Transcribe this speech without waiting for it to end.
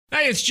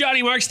Hey, it's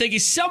Johnny Marks. Thank you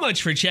so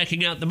much for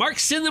checking out the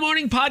Marks in the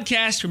Morning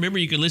podcast. Remember,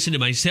 you can listen to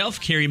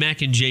myself, Carrie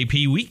Mack, and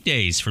JP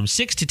weekdays from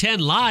 6 to 10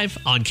 live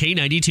on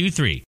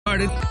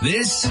K92.3.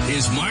 This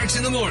is Marks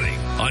in the Morning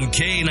on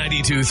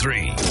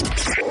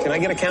K92.3. Can I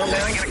get a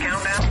countdown? 3, 2, 1.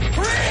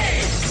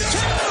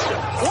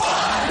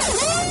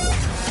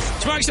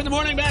 It's Marks in the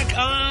Morning back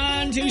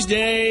on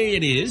Tuesday.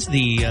 It is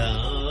the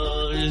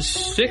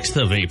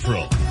 6th of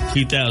April,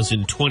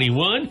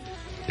 2021.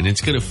 And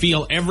it's going to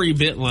feel every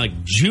bit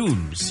like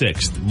June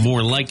 6th.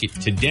 More like it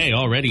today,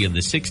 already in the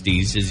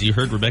 60s. As you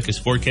heard Rebecca's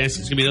forecast,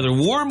 it's going to be another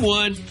warm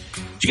one. Did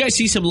you guys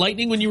see some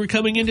lightning when you were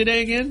coming in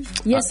today again?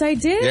 Yes, I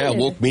did. Yeah, it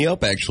woke me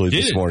up actually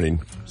this morning.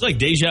 It was like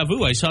deja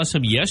vu. I saw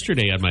some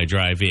yesterday on my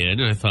drive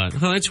in, and I thought,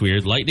 oh, that's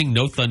weird. Lightning,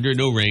 no thunder,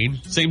 no rain.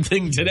 Same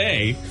thing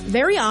today.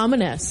 Very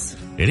ominous.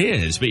 It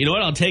is, but you know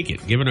what? I'll take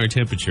it, given our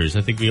temperatures.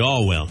 I think we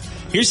all will.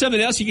 Here's something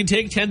else you can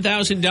take,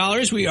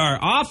 $10,000. We are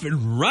off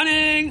and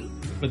running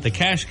with the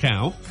cash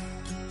cow.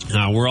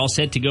 We're all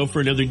set to go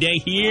for another day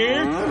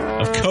here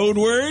of code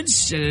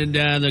words, and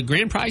the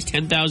grand prize,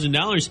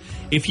 $10,000.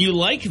 If you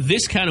like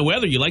this kind of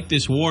weather, you like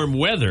this warm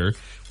weather,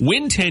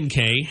 win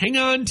 $10K, hang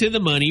on to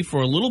the money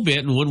for a little bit,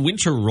 and when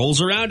winter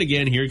rolls around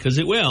again here, because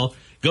it will,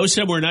 go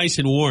somewhere nice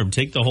and warm.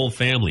 Take the whole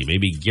family.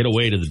 Maybe get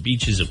away to the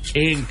beaches of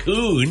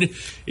Cancun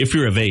if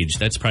you're of age.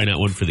 That's probably not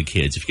one for the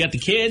kids. If you got the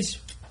kids,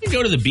 you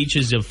go to the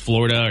beaches of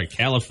Florida or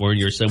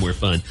California or somewhere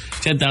fun.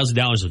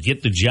 $10,000 will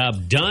get the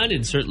job done,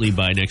 and certainly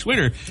by next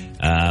winter.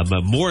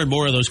 But more and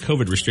more of those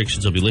COVID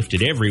restrictions will be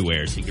lifted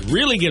everywhere, so you can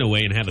really get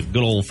away and have a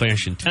good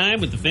old-fashioned time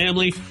with the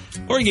family.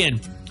 Or again,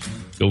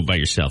 go by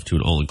yourself to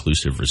an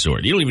all-inclusive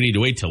resort. You don't even need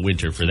to wait till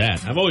winter for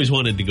that. I've always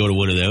wanted to go to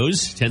one of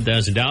those.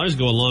 $10,000,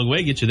 go a long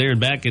way, get you there and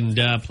back, and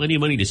plenty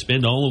of money to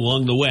spend all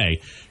along the way.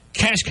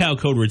 Cash cow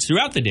code words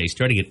throughout the day,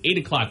 starting at 8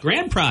 o'clock.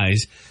 Grand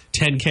prize,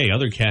 $10K.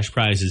 Other cash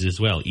prizes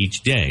as well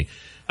each day.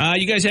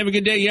 You guys have a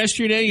good day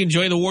yesterday? You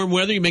enjoy the warm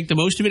weather? You make the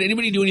most of it?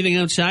 Anybody do anything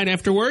outside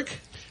after work?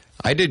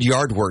 I did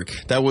yard work.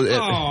 That was,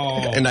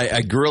 and I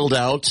grilled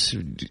out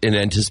in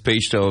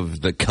anticipation of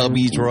the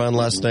Cubbies were on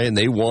last night, and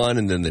they won,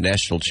 and then the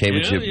national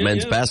championship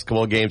men's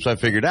basketball game. So I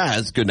figured,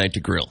 it's a good night to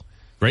grill.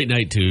 Great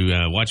night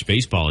to watch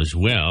baseball as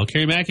well.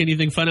 Carrie Mack,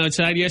 anything fun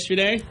outside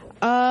yesterday?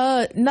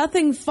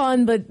 Nothing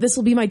fun, but this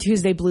will be my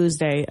Tuesday blues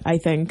day, I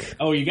think.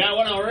 Oh, you got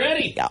one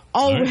already? Yeah,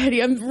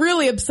 already. Right. I'm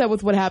really upset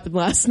with what happened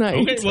last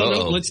night. Okay, well,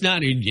 no, let's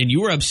not. And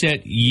you were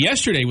upset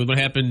yesterday with what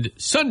happened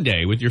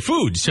Sunday with your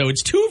food. So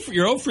it's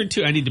you're 0 for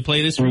 2. I need to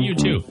play this for you,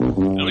 too. I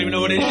don't even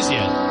know what it is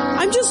yet.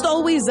 I'm just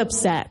always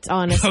upset,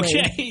 honestly.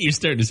 Okay, you're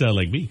starting to sound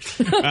like me.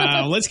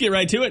 Let's get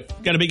right to it.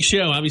 Got a big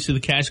show. Obviously, the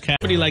Cash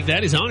Company like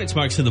that is on. It's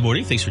Marks in the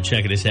Morning. Thanks for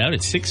checking us out.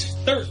 It's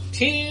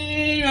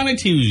 6:13 on a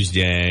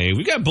Tuesday.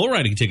 We got bull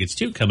riding tickets,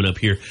 too, coming up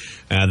here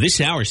this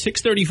hour,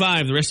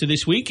 6:35 the rest of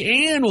this week.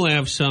 And we'll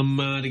have some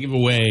to give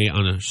away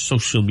on a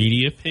social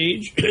media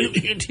page.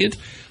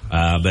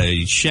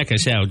 But check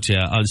us out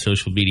on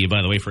social media,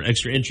 by the way, for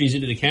extra entries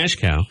into the Cash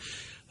Cow.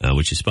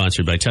 Which is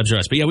sponsored by Tubbs R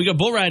Us. But yeah, we got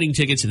bull riding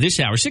tickets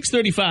this hour,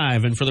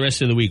 6:35, and for the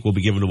rest of the week, we'll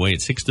be giving away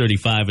at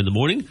 6:35 in the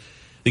morning.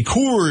 The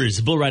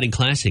Coors Bull Riding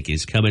Classic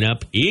is coming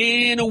up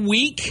in a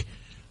week.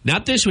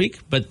 Not this week,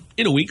 but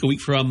in a week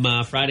from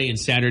Friday and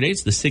Saturday.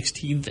 It's the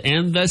 16th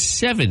and the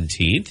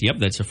 17th. Yep,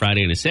 that's a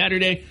Friday and a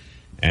Saturday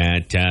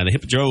at the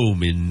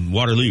Hippodrome in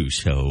Waterloo.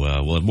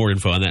 So we'll have more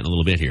info on that in a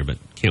little bit here, but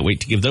can't wait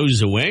to give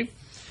those away.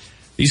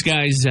 These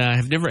guys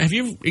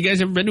you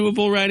guys ever been to a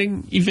bull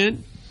riding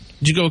event?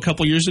 Did you go a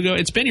couple years ago?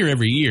 It's been here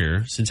every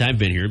year since I've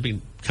been here. It's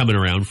been coming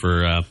around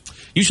for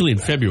usually in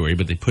February,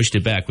 but they pushed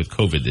it back with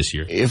COVID this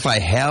year. If I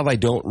have, I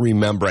don't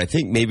remember. I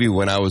think maybe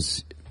when I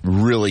was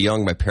really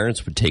young, my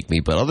parents would take me.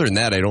 But other than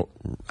that, I don't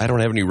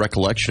have any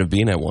recollection of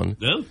being at one.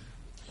 No?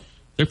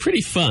 They're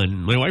pretty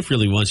fun. My wife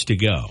really wants to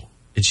go.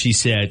 And she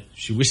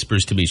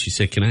whispers to me, she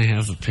said, can I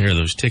have a pair of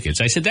those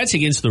tickets? I said, that's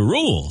against the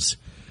rules.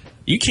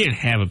 You can't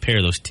have a pair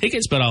of those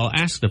tickets, but I'll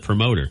ask the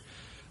promoter.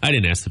 I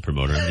didn't ask the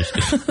promoter. I'm just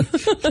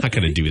not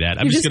going to do that.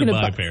 I'm just going to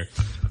buy a pair.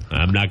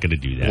 I'm not going to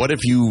do that. What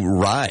if you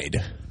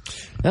ride?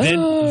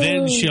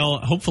 Then she'll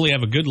hopefully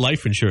have a good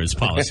life insurance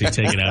policy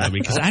taken out of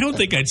me, because I don't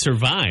think I'd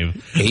survive.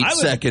 8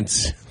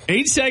 seconds.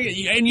 8 seconds.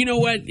 And you know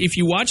what? If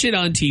you watch it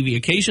on TV,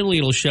 occasionally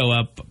it'll show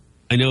up.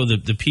 I know the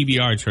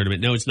PBR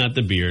tournament. No, it's not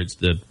the beer. It's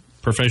the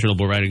professional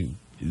bull riding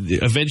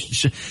event.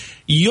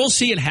 You'll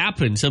see it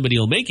happen. Somebody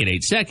will make it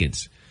 8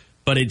 seconds.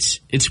 But it's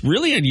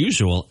really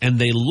unusual, and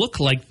they look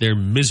like they're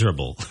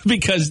miserable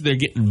because they're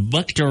getting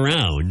bucked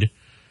around.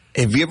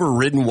 Have you ever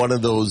ridden one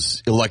of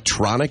those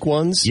electronic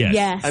ones?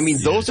 Yes. I mean,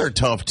 those are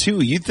tough,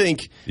 too. You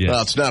think,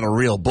 well, it's not a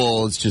real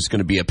bull. It's just going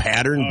to be a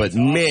pattern. But,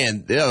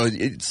 man,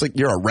 it's like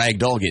you're a rag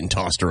doll getting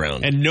tossed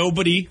around. And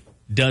nobody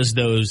does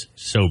those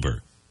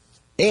sober.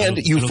 And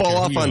you fall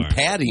off on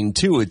padding,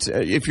 too. It's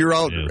if you're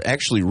out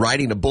actually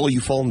riding a bull,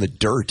 you fall in the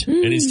dirt.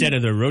 And instead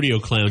of the rodeo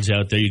clowns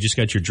out there, you just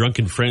got your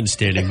drunken friends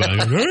standing by. Hey,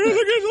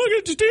 look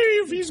at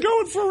Steve. He's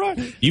going for a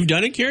ride. You've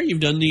done it, Carrie?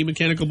 You've done the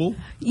mechanical bull?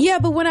 Yeah,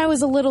 but when I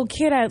was a little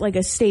kid at like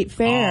a state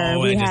fair.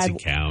 Oh, doesn't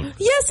count.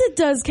 Yes, it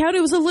does count.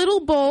 It was a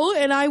little bull,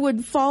 and I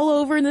would fall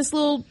over in this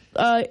little...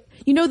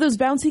 You know those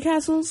bouncy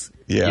castles?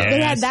 Yeah. Yes.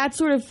 They had that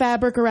sort of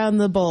fabric around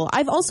the bull.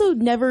 I've also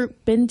never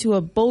been to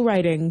a bull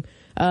riding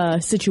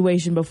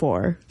situation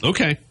before.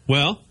 Okay.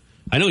 Well,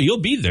 I know you'll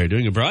be there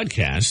doing a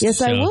broadcast.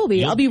 Yes, I so will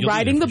be. I'll be you'll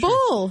ring there the for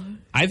sure. bull.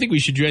 I think we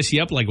should dress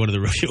you up like one of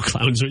the rodeo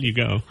clowns when you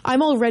go.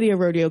 I'm already a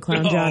rodeo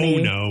clown, Johnny.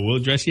 Oh, no. We'll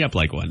dress you up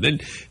like one.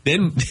 Then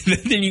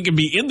you can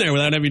be in there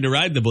without having to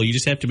ride the bull. You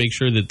just have to make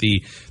sure that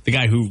the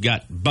guy who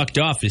got bucked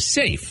off is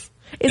safe.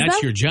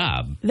 That's your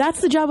job.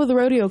 That's the job of the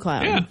rodeo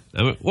clown.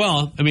 Yeah.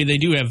 Well, I mean, they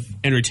do have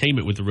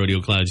entertainment with the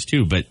rodeo clowns,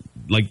 too, but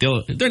like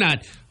they're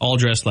not all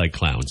dressed like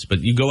clowns.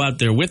 But you go out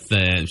there with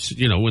when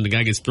the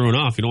guy gets thrown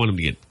off, you don't want him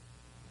to get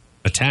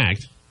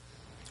attacked.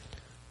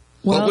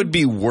 What would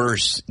be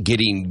worse,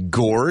 getting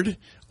gored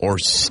or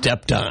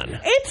stepped on?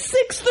 It's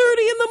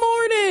 6:30 in the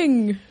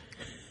morning.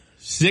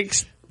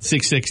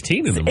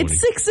 6:16 in the morning. It's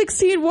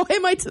 6:16.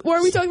 Why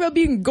are we talking about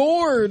being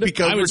gored?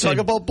 Because we're talking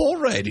about bull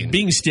riding.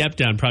 Being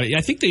stepped on, probably. I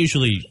think they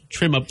usually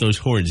trim up those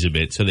horns a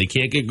bit so they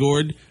can't get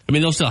gored. I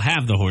mean, they'll still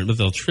have the horn, but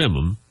they'll trim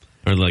them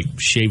or like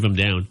shave them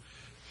down.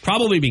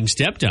 Probably being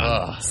stepped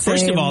on.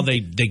 First of all,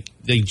 they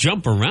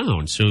jump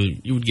around, so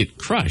you would get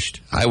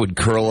crushed. I would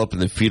curl up in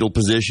the fetal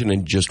position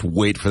and just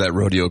wait for that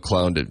rodeo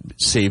clown to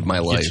save my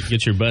life.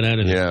 Get your butt out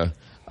of there. Yeah.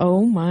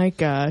 Oh my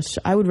gosh.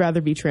 I would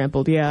rather be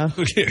trampled, yeah.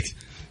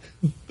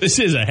 This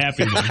is a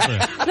happy one.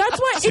 That's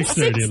why it's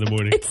 6:30 in the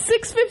morning. It's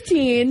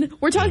 6:15.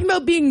 We're talking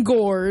about being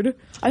gored.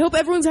 I hope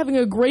everyone's having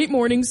a great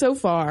morning so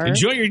far.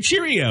 Enjoy your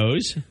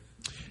Cheerios.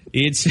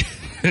 It's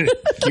Can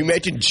you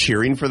imagine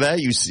cheering for that?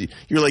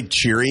 You're like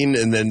cheering,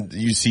 and then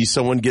you see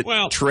someone get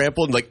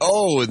trampled, and like,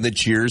 oh, and the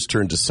cheers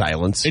turn to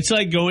silence. It's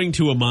like going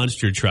to a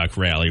monster truck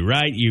rally,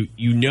 right?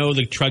 You know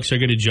the trucks are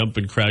going to jump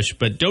and crush,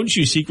 but don't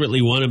you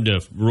secretly want them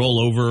to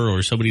roll over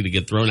or somebody to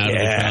get thrown out of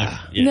the truck?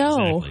 Yeah,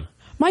 no. Exactly.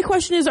 My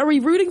question is, are we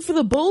rooting for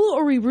the bull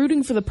or are we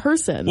rooting for the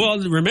person? Well,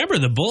 remember,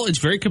 the bull, it's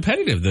very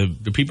competitive.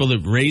 The people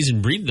that raise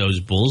and breed those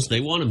bulls, they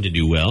want them to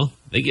do well.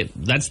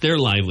 That's their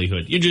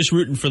livelihood. You're just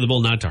rooting for the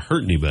bull not to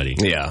hurt anybody.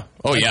 Yeah.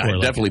 Oh, That's yeah.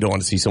 I definitely don't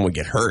want to see someone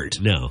get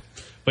hurt. No.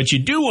 But you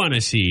do want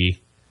to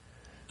see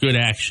good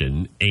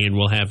action, and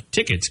we'll have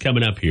tickets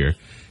coming up here,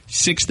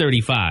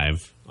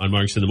 6:35 on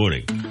Marks in the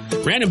Morning.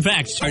 Random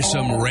facts. Are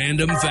some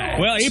random facts.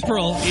 Well,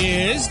 April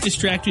is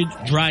Distracted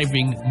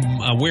Driving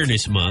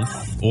Awareness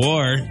Month,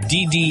 or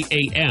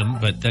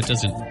DDAM, but that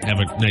doesn't have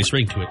a nice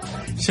ring to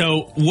it.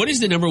 So, what is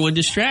the number one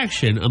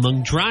distraction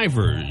among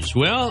drivers?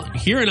 Well,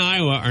 here in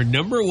Iowa, our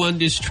number one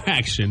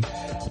distraction,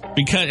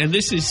 and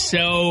this is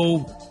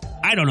so,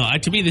 I don't know,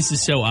 to me this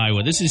is so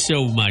Iowa. This is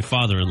so my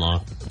father-in-law.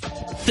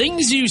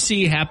 Things you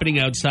see happening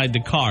outside the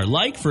car,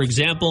 like, for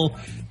example,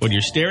 when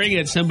you're staring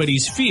at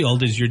somebody's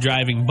field as you're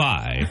driving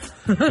by,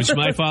 which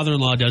my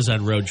father-in-law does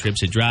on road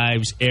trips. It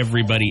drives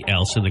everybody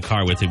else in the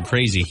car with him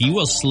crazy. He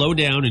will slow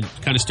down and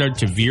kind of start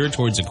to veer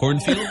towards a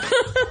cornfield.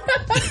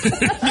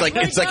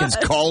 It's like it's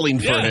calling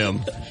for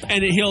him.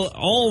 And he'll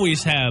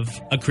always have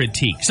a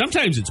critique.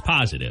 Sometimes it's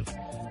positive.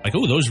 Like,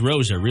 oh, those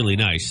rows are really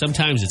nice.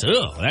 Sometimes it's,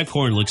 that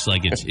corn looks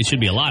like it should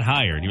be a lot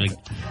higher. And you're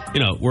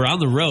like, we're on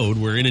the road.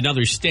 We're in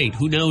another state.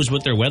 Who knows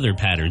what their weather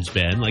pattern's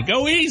been? Like,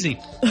 go easy.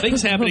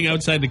 Things happening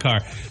outside the car.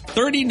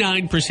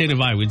 39%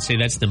 of I would say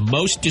that's the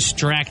most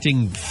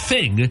distracting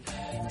thing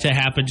to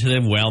happen to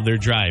them while they're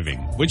driving,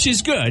 which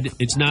is good.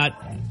 It's not,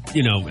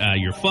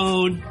 your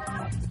phone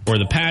or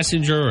the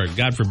passenger or,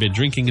 God forbid,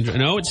 drinking.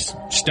 No, it's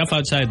stuff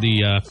outside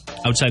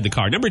the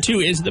car. Number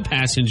 2 is the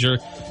passenger.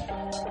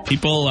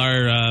 People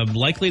are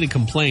likely to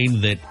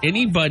complain that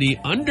anybody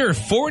under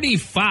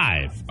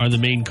 45 are the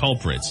main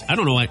culprits. I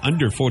don't know why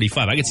under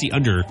 45. I could see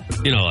under,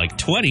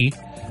 20,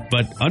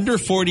 but under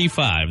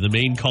 45, the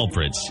main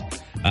culprits.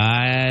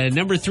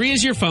 Number 3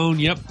 is your phone.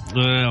 Yep.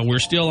 We're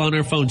still on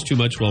our phones too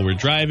much while we're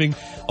driving.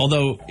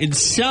 Although in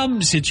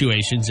some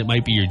situations, it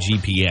might be your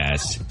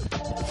GPS.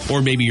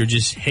 Or maybe you're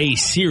just, hey,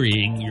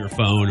 Siriing your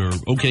phone or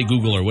okay,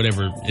 Google or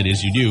whatever it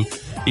is you do.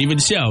 Even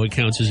so, it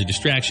counts as a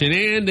distraction.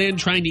 And then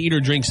trying to eat or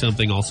drink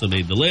something also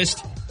made the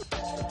list.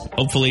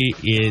 Hopefully,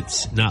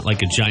 it's not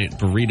like a giant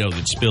burrito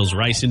that spills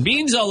rice and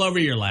beans all over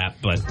your lap.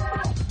 But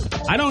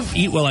I don't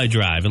eat while I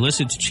drive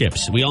unless it's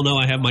chips. We all know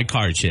I have my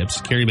car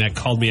chips. Carrie Mack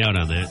called me out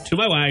on that to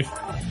my wife.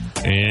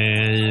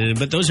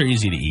 But those are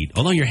easy to eat.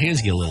 Although your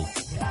hands get a little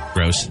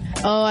gross.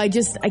 Oh, I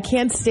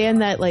can't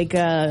stand that,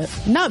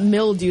 not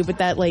mildew, but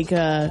that,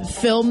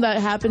 film that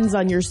happens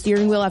on your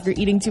steering wheel after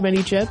eating too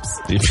many chips.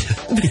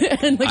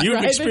 And,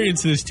 You've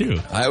experienced this, too.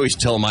 I always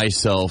tell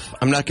myself,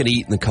 I'm not going to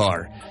eat in the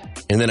car.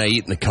 And then I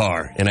eat in the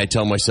car. And I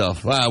tell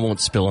myself, I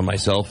won't spill on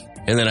myself.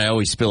 And then I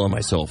always spill on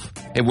myself.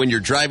 And when you're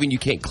driving, you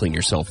can't clean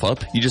yourself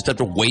up. You just have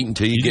to wait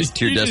until you get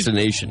to your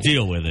destination.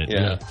 Deal with it.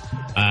 Yeah.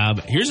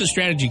 Here's a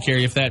strategy,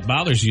 Carrie, if that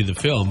bothers you, the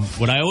film.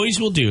 What I always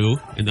will do,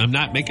 and I'm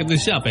not making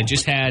this up, I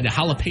just had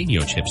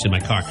jalapeno chips in my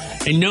car.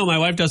 And no, my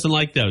wife doesn't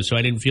like those, so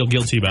I didn't feel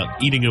guilty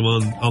about eating them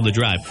on the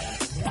drive.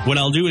 what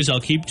I'll do is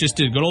I'll keep just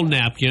a good old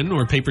napkin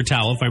or paper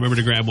towel if I remember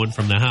to grab one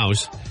from the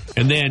house.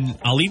 And then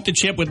I'll eat the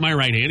chip with my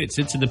right hand. It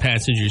sits in the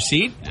passenger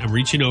seat. I'm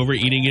reaching over,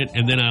 eating it,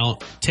 and then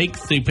I'll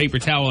take the paper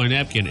towel or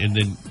napkin and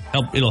then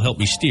it'll help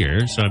me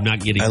steer so I'm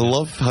not getting... I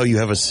love how you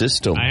have a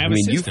system. I have a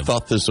system. You've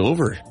thought this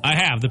over. I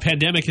have. The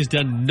pandemic has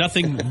done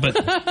nothing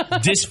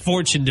but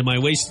disfortune to my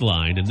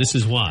waistline, and this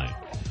is why.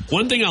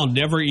 One thing I'll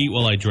never eat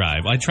while I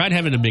drive. I tried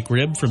having a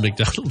McRib from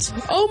McDonald's.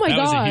 Oh, my gosh.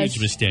 That was a huge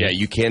mistake. Yeah,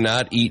 you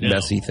cannot eat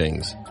messy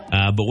things.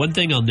 But one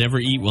thing I'll never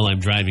eat while I'm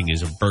driving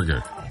is a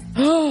burger.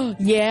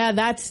 Yeah,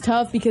 that's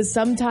tough because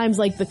sometimes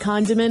like the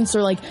condiments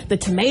or like the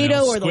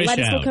tomato or the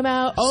lettuce will come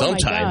out. Oh,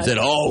 sometimes it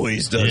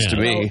always does to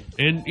me.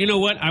 And you know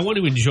what? I want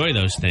to enjoy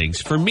those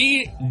things. For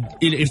me,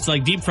 it's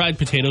like deep fried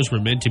potatoes were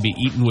meant to be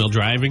eaten while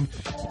driving,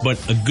 but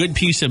a good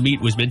piece of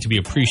meat was meant to be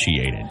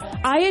appreciated.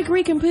 I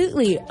agree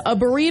completely. A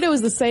burrito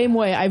is the same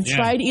way. I've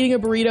tried eating a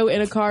burrito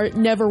in a car,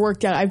 never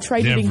worked out. I've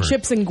tried eating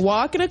chips and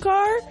guac in a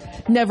car,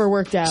 never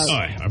worked out.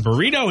 Oh, a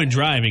burrito in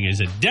driving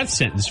is a death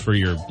sentence for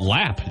your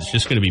lap. It's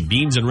just going to be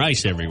beans and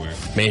rice everywhere.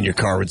 Man, your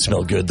car would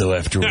smell good though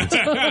afterwards.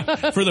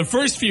 For the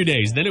first few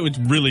days, then it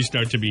would really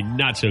start to be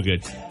not so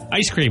good.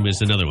 Ice cream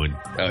is another one.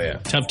 Oh, yeah.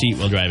 Tough to eat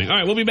while driving. All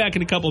right, we'll be back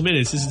in a couple of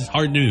minutes. This is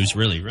hard news,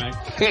 really, right?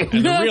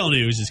 And the real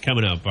news is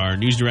coming up. Our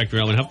news director,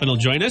 Ellen Huffman, will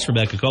join us.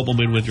 Rebecca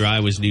Kopelman with your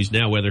Iowa's News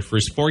Now weather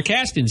first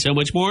forecast and so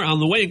much more on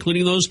the way,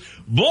 including those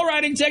bull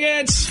riding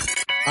tickets.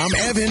 I'm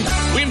Evan.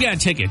 We've got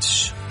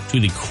tickets to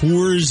the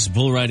Coors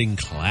Bull Riding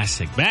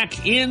Classic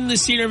back in the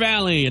Cedar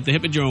Valley at the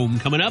Hippodrome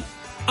coming up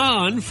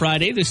on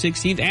Friday the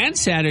 16th and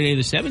Saturday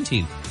the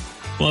 17th.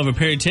 We'll have a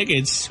pair of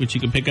tickets, which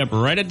you can pick up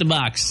right at the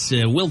box.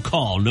 We'll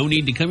call. No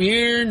need to come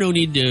here. No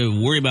need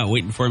to worry about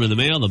waiting for them in the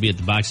mail. They'll be at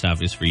the box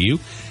office for you.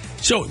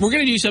 So we're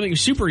going to do something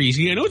super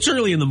easy. I know it's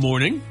early in the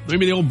morning.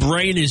 Maybe the old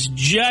brain is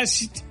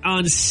just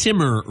on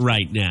simmer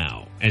right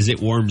now as it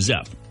warms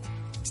up.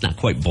 It's not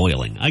quite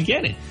boiling. I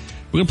get it.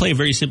 We're going to play a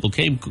very simple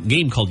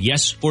game called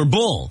Yes or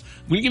Bull.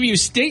 I'm going to give you a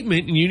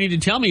statement, and you need to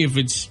tell me if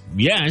it's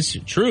yes,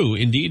 true,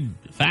 indeed,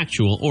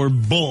 factual, or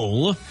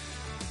bull.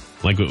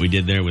 Like what we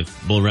did there with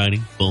bull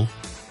riding. Bull.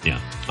 Yeah.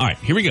 All right,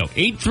 here we go.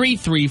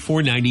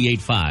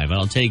 833-490-85.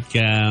 I'll take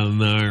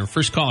our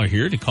first caller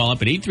here to call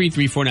up at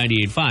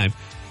 833-490-85.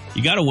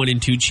 You got a 1 in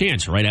 2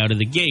 chance right out of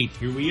the gate.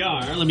 Here we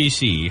are. Let me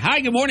see. Hi,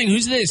 good morning.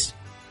 Who's this?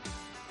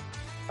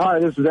 Hi,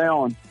 this is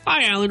Alan.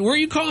 Hi, Alan. Where are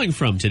you calling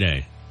from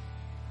today?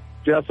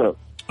 Jessup.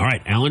 All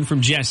right, Alan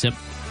from Jessup.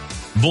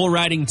 Bull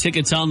riding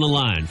tickets on the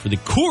line for the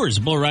Coors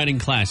Bull Riding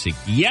Classic.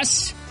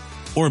 Yes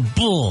or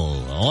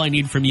bull? All I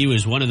need from you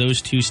is one of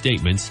those two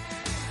statements.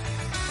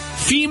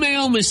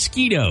 Female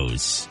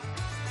mosquitoes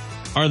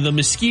are the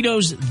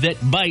mosquitoes that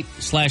bite /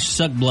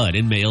 suck blood,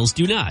 and males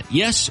do not.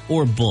 Yes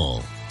or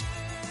bull?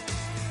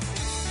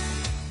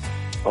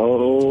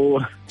 Oh,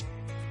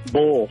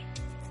 bull.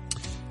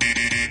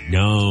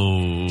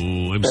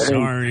 No, I'm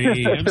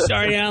sorry. I'm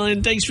sorry,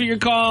 Alan. Thanks for your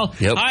call.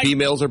 Yep, Hi.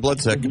 females are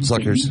blood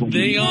suckers.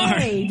 They are.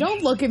 Hey,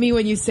 don't look at me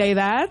when you say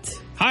that.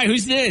 Hi,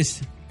 who's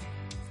this?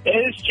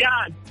 It's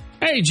John.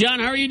 Hey, John,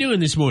 how are you doing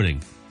this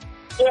morning?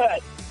 Good.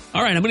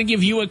 All right, I'm going to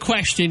give you a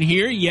question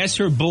here. Yes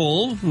or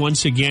bull?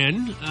 Once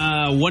again,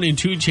 1 in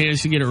 2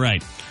 chance to get it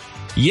right.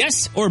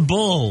 Yes or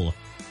bull?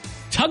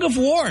 Tug of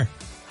war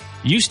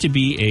used to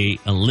be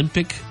a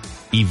Olympic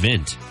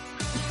event.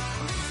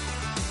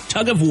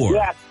 Tug of war.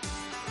 Yes.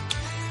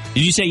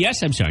 Did you say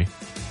yes? I'm sorry.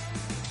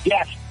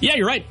 Yes. Yeah,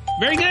 you're right.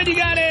 Very good. You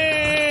got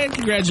it.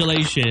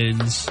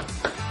 Congratulations.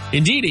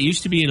 Indeed, it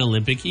used to be an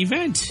Olympic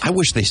event. I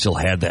wish they still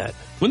had that.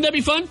 Wouldn't that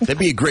be fun? That'd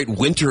be a great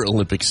winter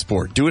Olympic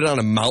sport. Do it on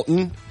a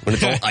mountain when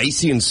it's all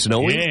icy and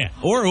snowy. Yeah,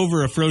 or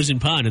over a frozen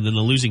pond and then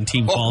the losing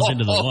team falls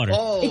into the water.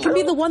 It can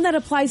be the one that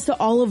applies to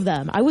all of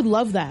them. I would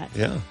love that.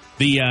 Yeah.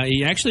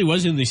 It actually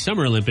was in the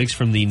Summer Olympics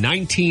from the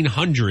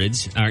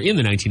 1900s, or in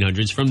the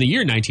 1900s, from the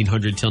year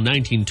 1900 till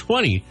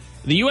 1920.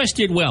 The U.S.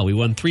 did well. We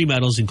won 3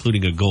 medals,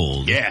 including a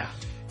gold. Yeah.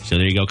 So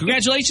there you go.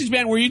 Congratulations,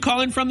 man. Where are you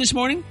calling from this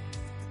morning?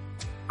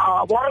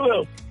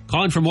 Waterloo.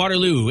 Calling from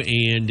Waterloo,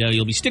 and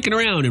you'll be sticking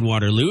around in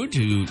Waterloo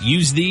to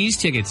use these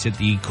tickets at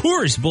the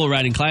Coors Bull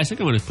Riding Classic.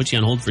 I'm going to put you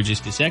on hold for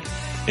just a sec.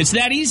 It's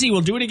that easy.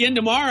 We'll do it again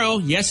tomorrow.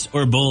 Yes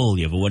or bull?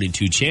 You have a 1 in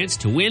 2 chance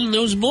to win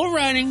those bull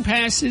riding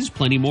passes.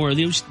 Plenty more of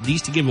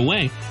these to give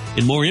away.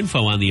 And more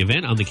info on the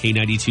event on the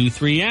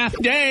K92.3 app.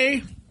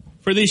 Day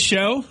for this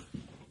show.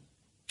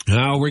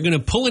 We're going to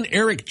pull an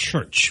Eric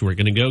Church. We're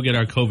going to go get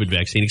our COVID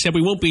vaccine, except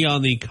we won't be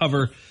on the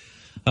cover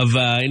of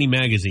any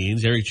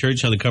magazines. Eric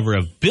Church on the cover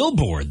of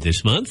Billboard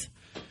this month.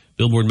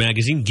 Billboard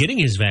magazine getting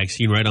his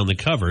vaccine right on the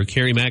cover.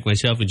 Carrie Mack,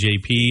 myself, and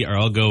JP are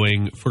all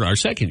going for our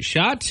second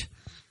shot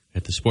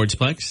at the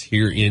Sportsplex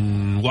here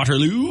in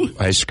Waterloo.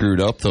 I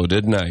screwed up, though,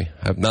 didn't I?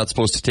 I'm not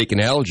supposed to take an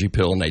allergy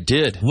pill, and I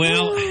did.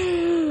 Well,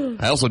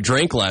 I also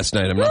drank last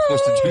night. I'm not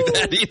supposed to do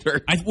that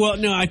either.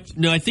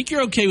 I think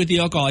you're okay with the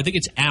alcohol. I think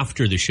it's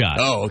after the shot.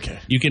 Oh, okay.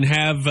 You can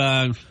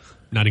have...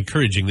 not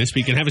encouraging this, but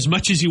you can have as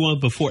much as you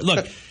want before.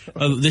 Look,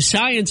 the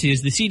science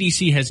is the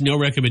CDC has no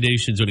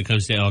recommendations when it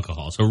comes to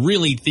alcohol. So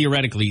really,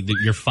 theoretically,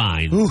 you're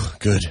fine. Ooh,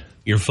 good.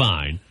 You're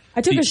fine.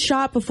 I took a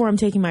shot before I'm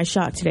taking my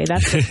shot today.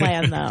 That's the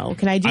plan, though.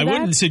 Can I do that? I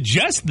wouldn't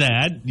suggest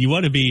that. You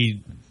want to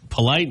be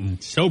polite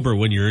and sober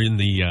when you're in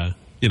the,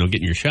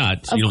 getting your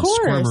shot. So you don't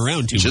squirm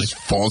around too much. Just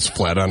falls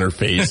flat on her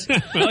face.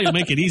 Well, you'll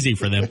make it easy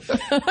for them.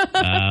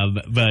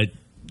 But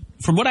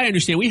from what I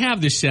understand, we have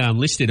this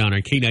listed on our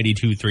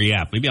K92.3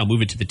 app. Maybe I'll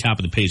move it to the top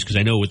of the page because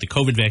I know with the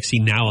COVID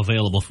vaccine now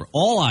available for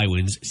all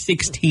Iowans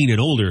 16 and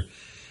older,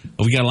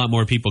 we got a lot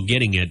more people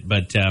getting it.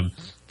 But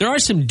there are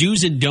some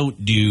do's and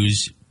don't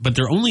do's, but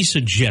they're only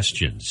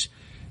suggestions.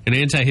 And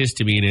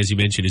antihistamine, as you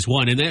mentioned, is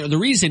one. And the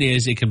reason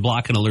is it can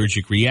block an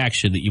allergic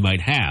reaction that you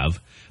might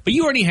have. But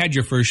you already had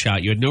your first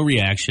shot. You had no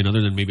reaction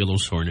other than maybe a little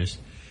soreness.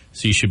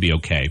 So you should be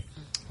okay.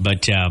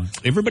 But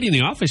everybody in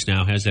the office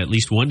now has at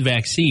least one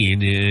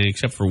vaccine,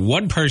 except for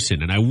one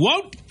person. And I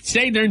won't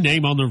say their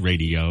name on the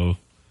radio.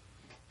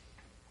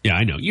 Yeah,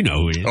 I know. You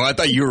know who it is. Oh, I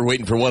thought you were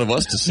waiting for one of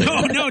us to say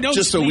it. No,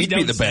 just so we'd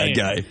be the bad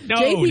guy.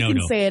 JP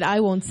can say it. I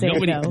won't say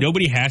it, though.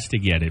 Nobody has to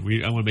get it.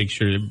 I want to make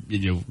sure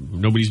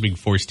nobody's being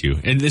forced to.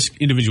 And this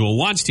individual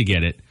wants to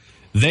get it.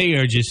 They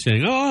are just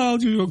saying, I'll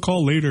do a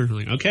call later. I'm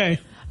like, okay.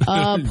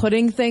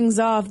 Putting things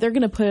off. They're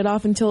going to put it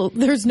off until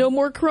there's no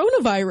more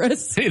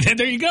coronavirus. Hey,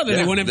 there you go. Then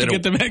they won't have to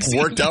get the vaccine.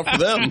 Worked out for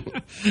them.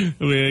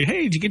 Like,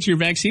 hey, did you get your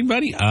vaccine,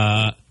 buddy?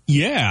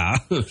 Yeah.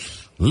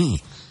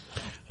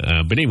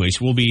 But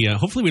anyways, we'll be,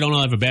 hopefully we don't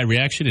all have a bad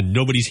reaction and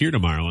nobody's here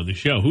tomorrow on the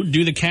show. Who'd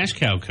do the cash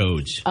cow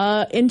codes?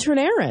 Intern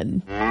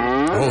Aaron.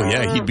 Oh,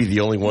 yeah, he'd be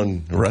the only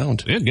one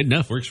around. Yeah, good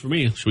enough. Works for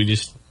me. Should we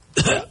just,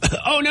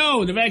 oh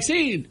no, the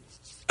vaccine.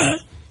 All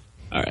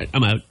right,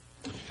 I'm out.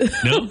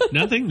 No,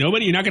 nothing?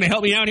 Nobody? You're not going to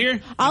help me out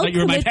here? I thought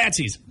you were my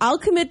patsies. I'll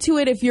commit to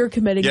it if you're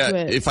committing to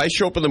it. If I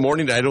show up in the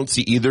morning and I don't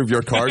see either of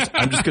your cars,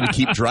 I'm just going to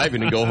keep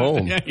driving and go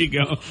home. There you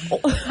go.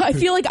 I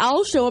feel like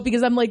I'll show up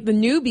because I'm like the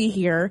newbie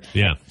here.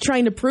 Yeah.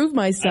 Trying to prove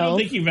myself. I don't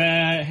think you've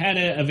had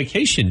a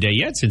vacation day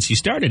yet since you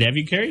started, have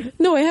you, Carrie?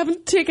 No, I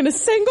haven't taken a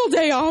single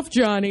day off,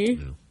 Johnny.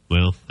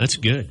 Well, that's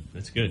good.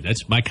 That's good.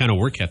 That's my kind of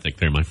work ethic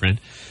there, my friend.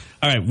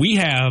 All right, we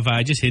have,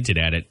 I just hinted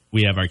at it,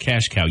 we have our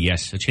cash cow,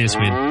 yes, a chance to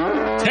win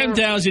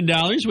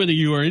 $10,000. Whether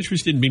you are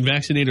interested in being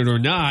vaccinated or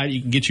not,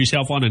 you can get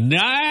yourself on a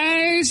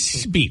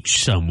nice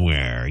beach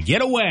somewhere.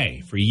 Get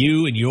away for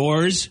you and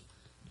yours.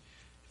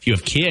 If you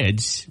have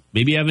kids,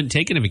 maybe you haven't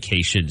taken a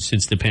vacation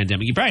since the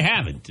pandemic. You probably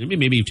haven't.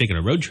 Maybe you've taken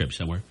a road trip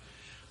somewhere.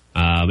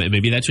 And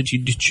maybe that's what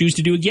you choose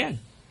to do again.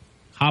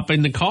 Hop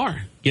in the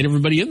car. Get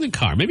everybody in the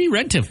car. Maybe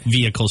rent a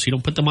vehicle so you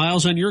don't put the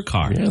miles on your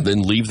car. Yeah,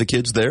 then leave the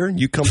kids there and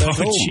you come back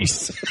home.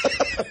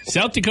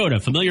 South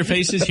Dakota, familiar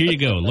faces. Here you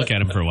go. Look at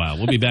them for a while.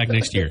 We'll be back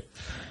next year.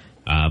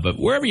 But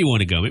wherever you want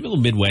to go, maybe a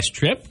little Midwest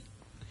trip.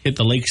 Hit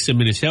the lakes of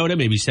Minnesota,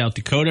 maybe South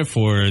Dakota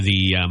for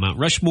the Mount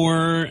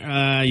Rushmore.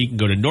 You can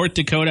go to North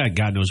Dakota.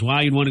 God knows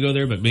why you'd want to go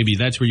there, but maybe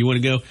that's where you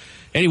want to go.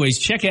 Anyways,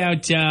 check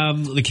out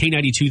the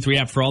K92.3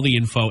 app for all the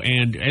info.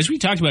 And as we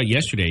talked about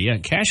yesterday,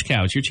 Cash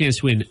Cow, it's your chance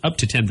to win up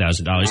to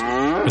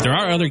 $10,000. But there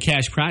are other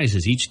cash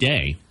prizes each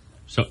day.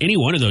 So any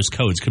one of those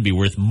codes could be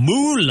worth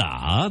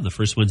moolah. The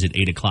first one's at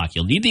 8 o'clock.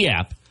 You'll need the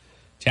app.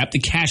 Tap the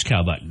Cash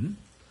Cow button.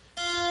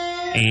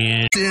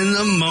 And in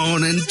the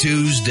morning,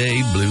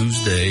 Tuesday,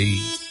 Blues Day.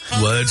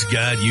 What's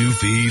got you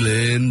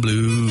feeling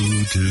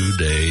blue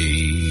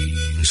today?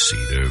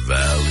 Cedar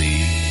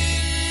Valley.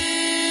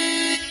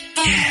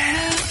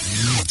 Yeah.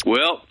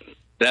 Well,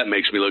 that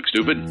makes me look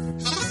stupid. And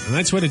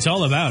that's what it's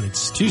all about.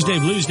 It's Tuesday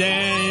Blues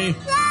Day.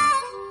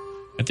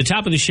 At the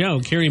top of the show,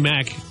 Carrie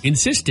Mack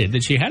insisted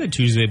that she had a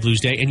Tuesday Blues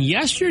Day, and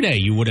yesterday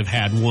you would have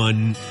had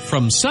one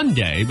from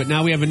Sunday, but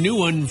now we have a new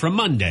one from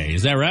Monday.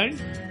 Is that right?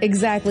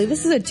 Exactly.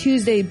 This is a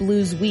Tuesday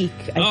Blues week,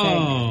 I think.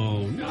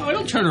 Oh, no,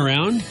 it'll turn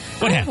around.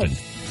 What happened?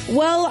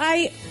 Well,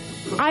 I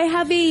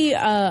have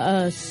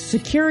a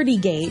security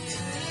gate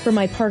for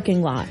my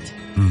parking lot.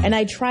 And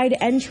I tried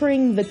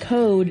entering the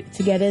code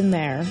to get in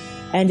there,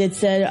 and it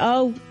said,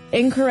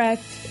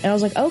 incorrect. And I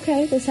was like,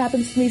 okay, this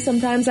happens to me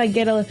sometimes. I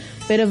get a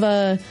bit of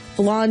a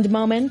blonde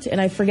moment,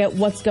 and I forget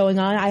what's going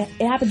on.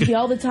 It happened to me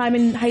all the time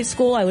in high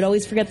school. I would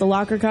always forget the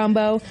locker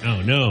combo.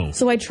 Oh, no.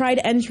 So I tried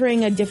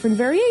entering a different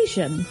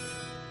variation.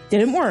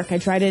 Didn't work. I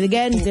tried it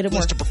again. Didn't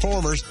work. List of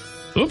performers.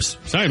 Oops.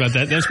 Sorry about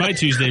that. That's my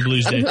Tuesday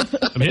Blues Day.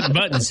 I'm hitting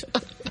buttons.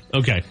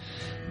 Okay.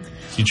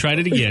 So you tried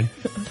it again.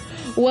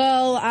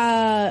 Well,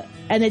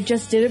 and it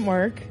just didn't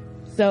work.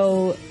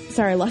 So,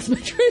 sorry, I lost my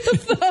train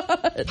of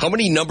thought. How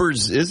many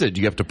numbers is it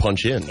you have to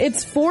punch in?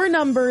 It's 4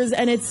 numbers,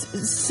 and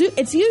it's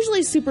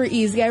usually super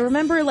easy. I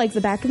remember, like,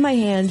 the back of my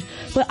hand,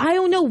 but I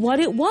don't know what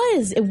it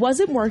was. It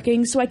wasn't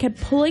working, so I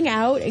kept pulling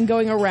out and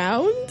going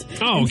around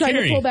and trying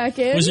to pull back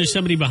in. Was there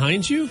somebody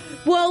behind you?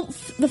 Well,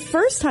 the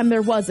first time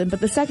there wasn't, but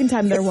the second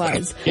time there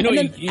was.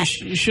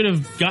 You should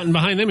have gotten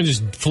behind them and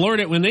just floored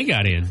it when they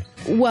got in.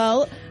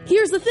 Well,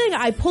 here's the thing.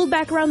 I pulled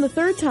back around the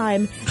third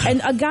time,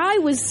 and a guy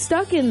was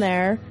stuck in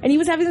there, and he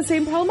was having the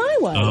same problem I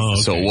was. Oh,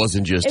 okay. So it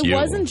wasn't just you. It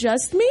wasn't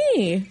just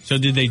me. So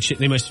did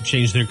they must have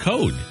changed their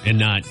code and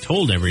not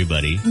told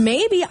everybody.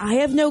 Maybe. I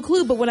have no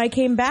clue. But when I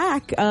came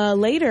back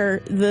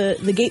later,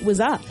 the gate was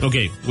up.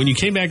 Okay, when you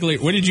came back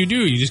later, what did you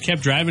do? You just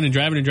kept driving and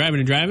driving and driving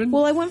and driving?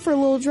 Well, I went for a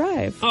little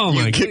drive. Oh,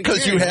 my God.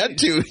 Because you had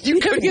to. You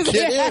couldn't because I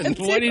get had in.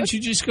 to. Why didn't you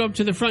just go up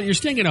to the front? You're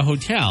staying at a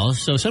hotel,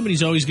 so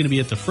somebody's always going to be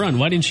at the front.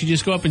 Why didn't you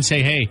just go up and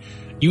say, hey,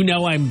 you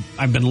know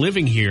I've been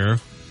living here.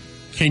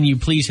 Can you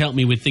please help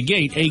me with the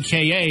gate?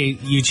 AKA,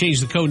 you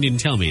changed the code and didn't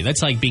tell me.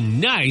 That's like being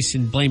nice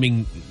and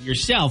blaming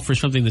yourself for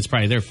something that's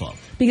probably their fault.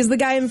 Because the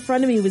guy in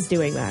front of me was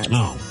doing that.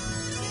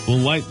 Oh.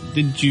 Well, why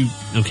didn't you...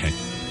 Okay.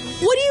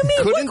 What do you mean?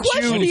 Couldn't What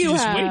question you- do you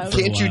just wait have? for-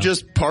 Can't you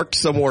just park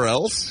somewhere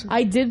else?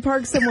 I did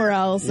park somewhere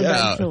else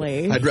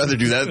eventually. I'd rather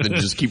do that than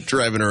just keep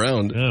driving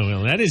around. Oh,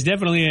 well, that is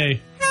definitely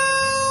a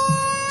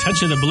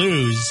touch of the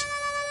blues.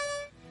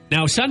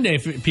 Now, Sunday,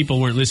 if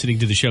people weren't listening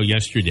to the show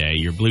yesterday,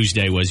 your blues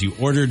day was you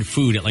ordered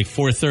food at like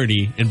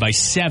 4:30, and by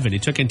 7,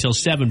 it took until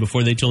 7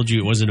 before they told you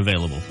it wasn't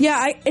available.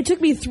 Yeah, it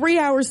took me 3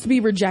 hours to be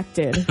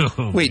rejected.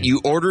 Wait,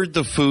 you ordered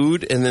the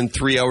food and then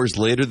 3 hours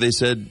later they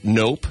said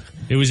nope?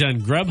 It was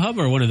on Grubhub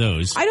or one of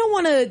those? I don't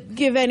want to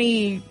give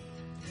any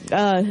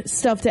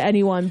stuff to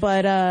anyone,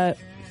 but I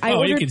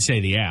ordered... you can say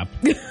the app.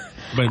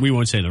 But we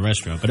won't say the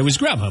restaurant. But it was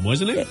Grubhub,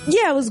 wasn't it?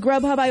 Yeah, it was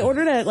Grubhub. I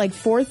ordered it at like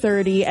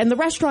 4:30, and the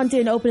restaurant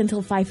didn't open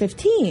until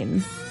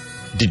 5:15.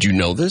 Did you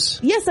know this?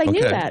 Yes, I knew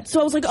Okay. that. So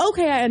I was like,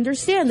 okay, I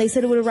understand. They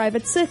said it would arrive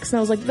at 6, and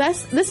I was like,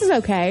 this is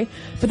okay.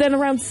 But then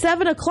around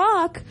 7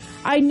 o'clock,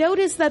 I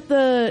noticed that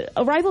the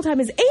arrival time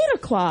is 8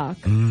 o'clock.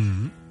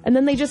 Mm-hmm. And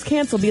then they just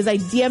canceled because I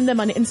DM'd them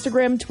on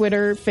Instagram,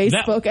 Twitter,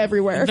 Facebook,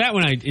 everywhere. That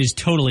one is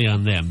totally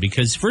on them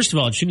because, first of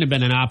all, it shouldn't have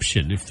been an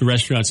option if the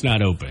restaurant's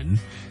not open.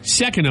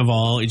 Second of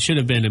all, it should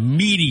have been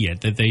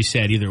immediate that they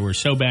said either we're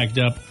so backed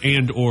up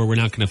and or we're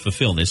not going to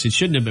fulfill this. It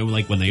shouldn't have been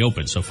like when they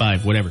opened, so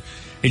 5, whatever.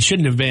 It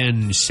shouldn't have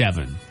been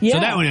 7. Yeah. So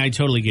that one I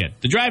totally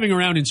get. The driving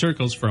around in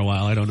circles for a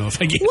while, I don't know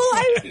if I get. Well,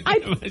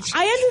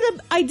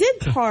 I did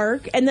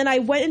park, and then I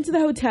went into the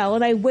hotel,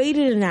 and I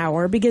waited an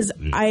hour because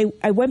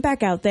I went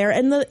back out there,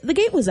 and the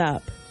gate was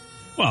up.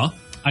 Well,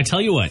 I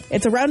tell you what.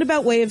 It's a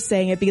roundabout way of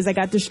saying it because I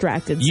got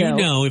distracted. You so.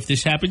 know, if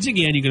this happens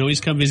again, you can always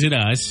come visit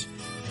us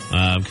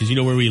because you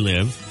know where we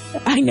live.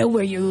 I know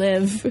where you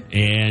live.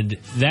 And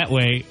that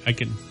way I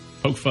can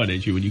poke fun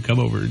at you when you come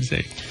over and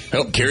say,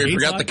 Oh, Carrie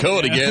forgot the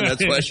code again.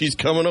 That's why she's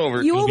coming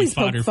over. You It'll be always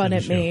poke fodder fun for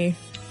at the me.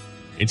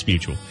 it's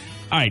mutual.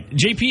 All right,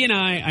 JP and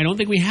I don't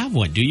think we have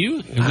one. Do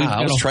you?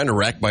 I was trying to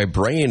rack my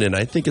brain, and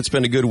I think it's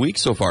been a good week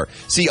so far.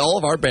 See, all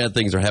of our bad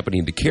things are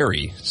happening to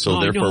Carrie, so Oh,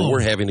 I therefore know. we're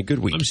having a good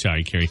week. I'm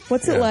sorry, Carrie.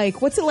 What's it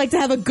like? What's it like to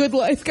have a good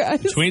life,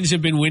 guys? Twins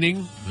have been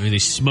winning. I mean, they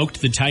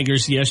smoked the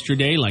Tigers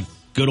yesterday like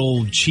good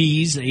old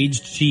cheese,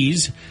 aged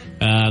cheese.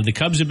 The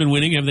Cubs have been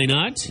winning, have they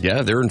not?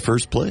 Yeah, they're in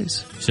first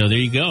place. So there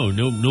you go.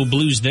 No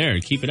blues there.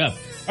 Keep it up.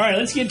 All right,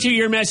 let's get to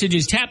your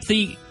messages. Tap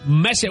the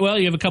message. Well,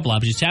 you have a couple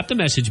options. Tap the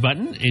message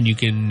button, and you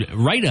can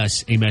write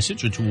us a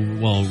message, which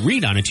we'll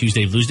read on a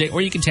Tuesday Blues Day,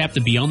 or you can tap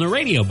the Be on the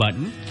Radio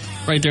button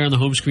right there on the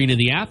home screen of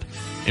the app,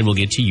 and we'll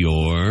get to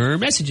your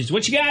messages.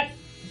 What you got?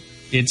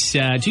 It's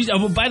Tuesday.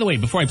 Oh, by the way,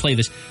 before I play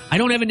this, I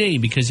don't have a name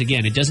because,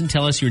 again, it doesn't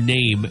tell us your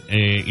name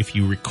if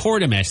you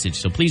record a message.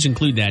 So please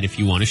include that if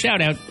you want a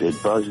shout-out.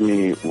 It bugs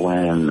me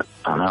when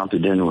I'm out to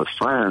dinner with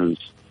friends,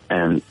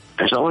 and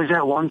there's always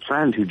that one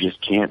friend who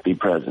just can't be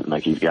present.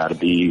 Like, he's got to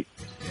be,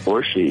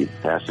 or she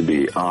has to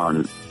be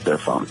on their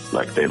phone.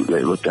 Like, they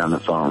look down the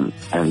phone,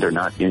 and they're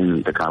not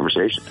in the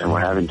conversation. And we're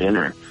having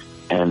dinner,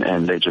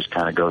 and they just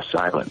kind of go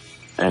silent.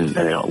 And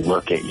they don't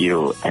look at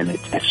you, and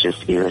it's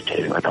just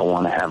irritating. Like, I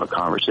want to have a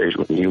conversation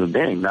with a human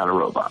being, not a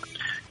robot.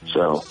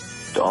 So,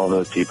 to all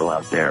those people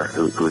out there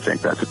who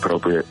think that's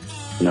appropriate,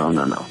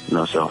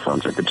 no cell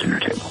phones at the dinner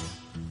table.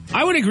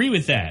 I would agree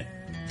with that.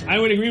 I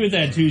would agree with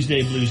that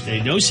Tuesday Blues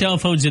Day. No cell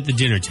phones at the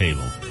dinner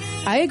table.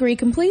 I agree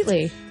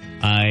completely.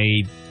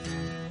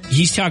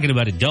 He's talking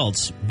about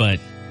adults, but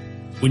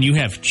when you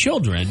have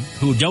children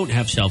who don't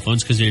have cell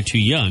phones because they're too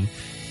young,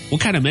 what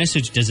kind of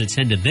message does it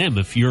send to them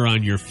if you're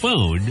on your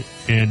phone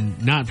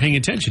and not paying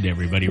attention to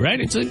everybody, right?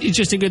 It's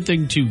just a good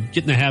thing to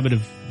get in the habit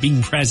of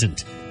being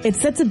present. It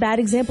sets a bad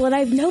example, and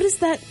I've noticed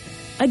that,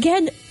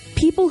 again,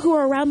 people who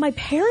are around my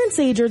parents'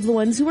 age are the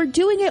ones who are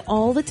doing it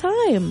all the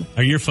time.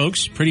 Are your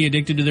folks pretty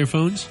addicted to their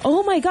phones?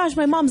 Oh my gosh,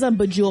 my mom's on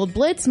Bejeweled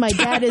Blitz. My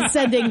dad is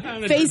sending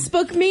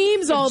Facebook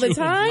memes all the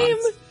time.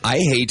 I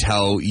hate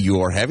how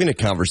you're having a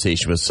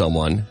conversation with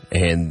someone,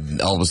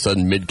 and all of a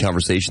sudden,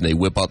 mid-conversation, they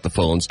whip out the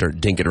phone,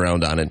 start dinking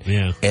around on it.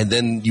 Yeah. And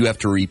then you have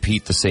to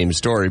repeat the same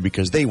story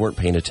because they weren't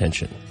paying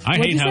attention. I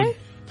What'd hate you how say?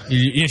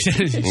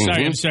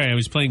 I'm sorry. I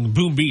was playing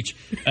Boom Beach.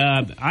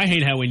 I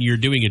hate how when you're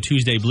doing a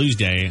Tuesday Blues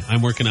Day,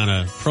 I'm working on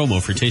a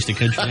promo for Taste of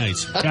Country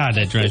Nights. God,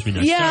 that drives me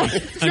nuts. Yeah,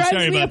 I'm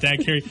sorry about that,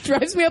 Carrie.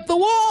 Drives me up the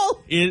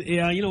wall.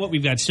 You know what?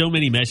 We've got so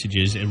many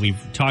messages, and we've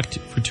talked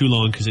for too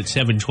long because it's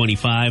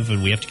 7:25,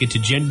 and we have to get to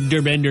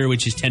Gender Bender,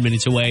 which is 10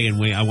 minutes away,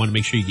 and I want to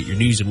make sure you get your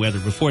news and weather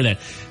before that.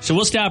 So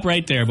we'll stop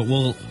right there, but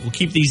we'll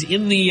keep these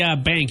in the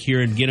bank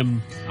here and get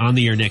them on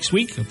the air next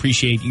week.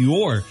 Appreciate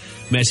your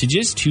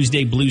messages.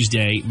 Tuesday Blues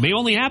Day may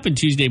only happen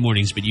Tuesday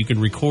mornings, but you can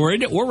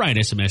record or write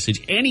us a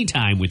message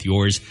anytime with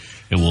yours,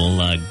 and we'll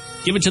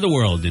give it to the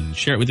world and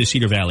share it with the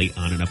Cedar Valley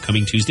on an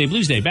upcoming Tuesday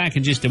Blues Day. Back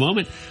in just a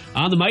moment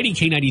on the mighty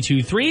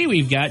K92.3,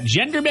 we've got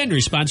Gender Bender,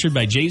 sponsored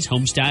by Jay's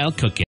Homestyle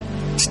Cooking.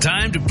 It's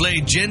time to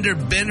play Gender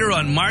Bender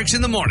on Marks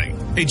in the Morning.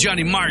 Hey,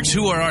 Johnny Marks,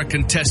 who are our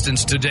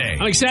contestants today?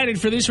 I'm excited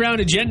for this round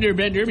of Gender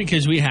Bender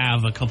because we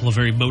have a couple of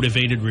very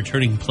motivated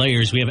returning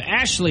players. We have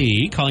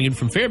Ashley calling in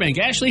from Fairbank.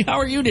 Ashley, how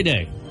are you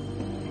today?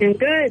 I'm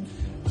good.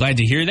 Glad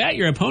to hear that.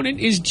 Your opponent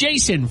is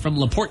Jason from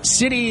LaPorte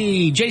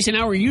City. Jason,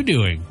 how are you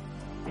doing?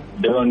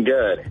 Doing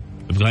good.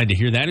 I'm glad to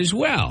hear that as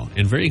well,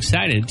 and very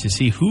excited to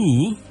see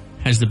who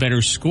has the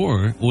better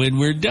score when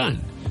we're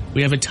done.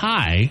 We have a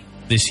tie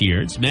this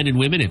year. It's men and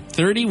women at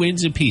 30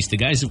 wins apiece. The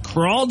guys have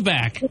crawled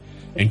back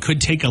and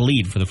could take a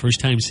lead for the first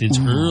time since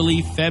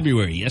early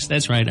February. Yes,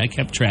 that's right. I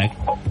kept track.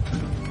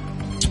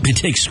 I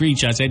take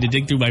screenshots. I had to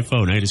dig through my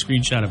phone. I had a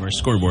screenshot of our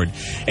scoreboard.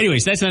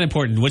 Anyways, that's not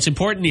important. What's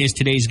important is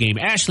today's game.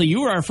 Ashley,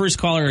 you are our first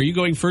caller. Are you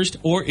going first,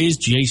 or is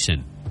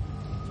Jason?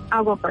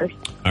 I'll go first.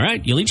 All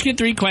right. You'll each get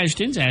 3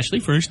 questions. Ashley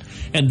first.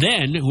 And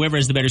then whoever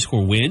has the better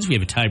score wins. We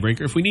have a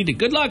tiebreaker if we need it.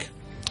 Good luck.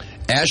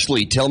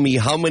 Ashley, tell me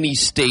how many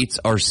states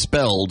are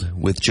spelled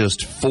with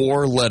just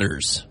 4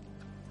 letters?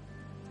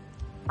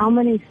 How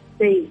many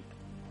states?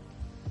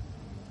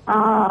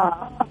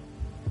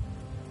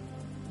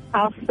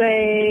 I'll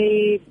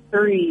say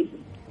 3.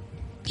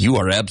 You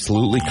are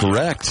absolutely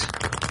correct.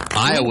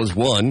 Iowa's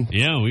 1.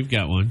 Yeah, we've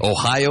got one.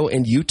 Ohio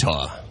and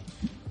Utah.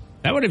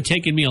 That would have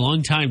taken me a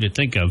long time to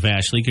think of,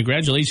 Ashley.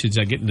 Congratulations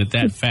on getting it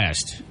that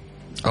fast.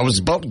 I was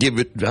going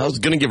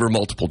to give her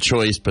multiple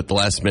choice, but the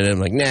last minute I'm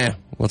like, nah,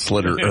 let's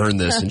let her earn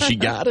this. And she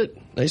got it.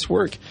 Nice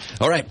work.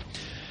 All right.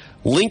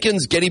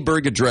 Lincoln's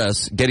Gettysburg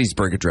Address,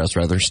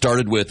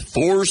 started with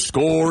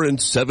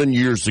 407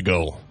 years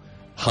ago.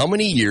 How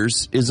many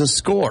years is a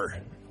score?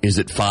 Is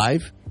it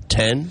 5,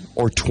 10,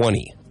 or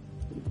 20?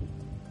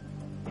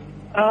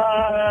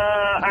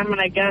 I'm going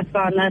to guess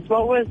on this.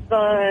 What was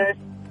the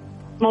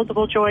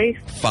multiple choice?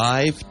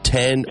 5,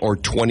 10, or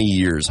 20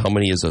 years. How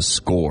many is a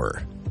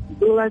score?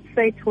 Let's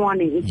say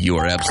 20. You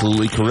are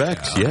absolutely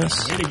correct,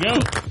 yes. Way to go.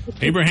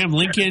 Abraham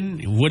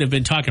Lincoln would have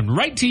been talking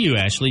right to you,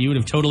 Ashley. You would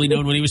have totally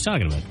known what he was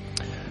talking about.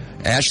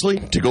 Ashley,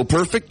 to go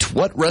perfect,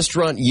 what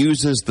restaurant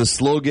uses the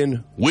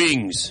slogan,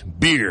 wings,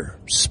 beer,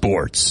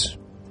 sports?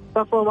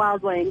 Buffalo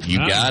Wild Wings. You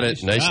got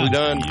it. Nicely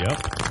done.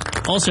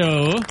 Yep.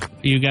 Also,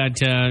 you got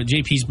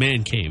JP's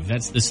Man Cave.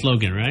 That's the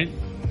slogan, right?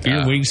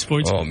 Beer, wings,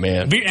 sports. Oh,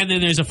 man. Beer, and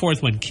then there's a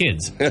fourth one,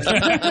 kids. All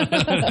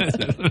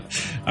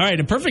right,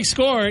 a perfect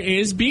score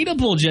is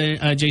beatable,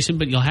 Jason,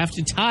 but you'll have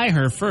to tie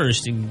her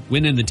first and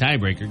win in the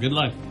tiebreaker. Good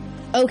luck.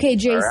 Okay,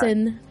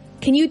 Jason,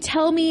 can you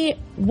tell me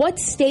what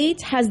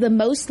state has the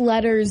most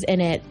letters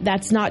in it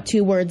that's not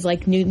 2 words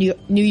like New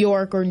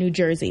York or New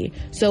Jersey?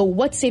 So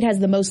what state has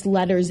the most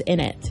letters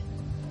in it?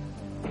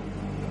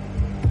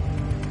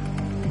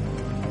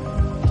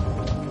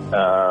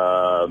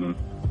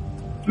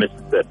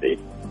 Mississippi.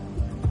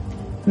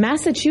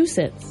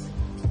 Massachusetts.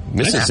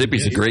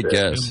 Mississippi's a great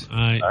guess. All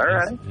right.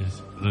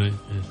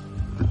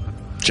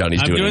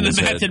 Johnny's I'm doing it in the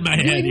his math head. in my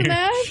head Doing here.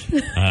 math?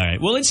 All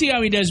right. Well, let's see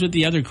how he does with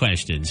the other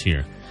questions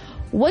here.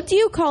 What do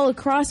you call a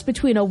cross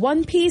between a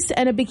one-piece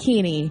and a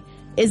bikini?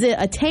 Is it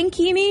a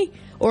tankini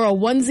or a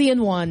onesie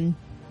and one?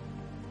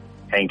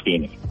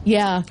 Tankini.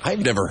 Yeah.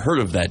 I've never heard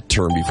of that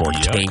term before,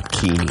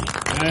 tankini.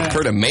 I've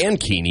heard of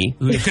mankini.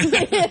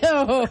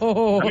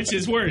 Which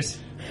is worse?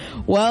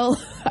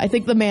 Well, I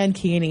think the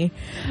mankini.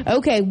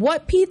 Okay,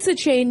 what pizza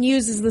chain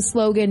uses the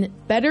slogan,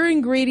 better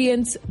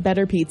ingredients,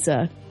 better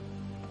pizza?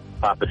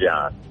 Papa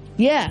John.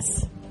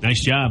 Yes.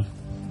 Nice job.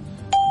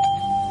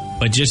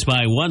 But just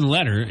by 1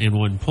 letter and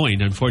 1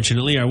 point,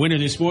 unfortunately, our winner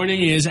this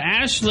morning is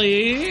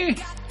Ashley.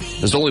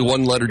 There's only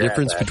 1 letter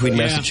difference between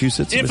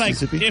Massachusetts and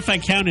Mississippi? If I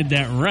counted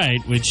that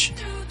right, which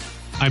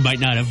I might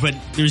not have, but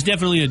there's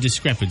definitely a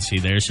discrepancy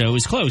there, so it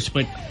was close.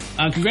 But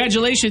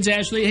congratulations,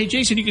 Ashley. Hey,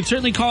 Jason, you can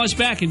certainly call us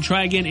back and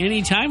try again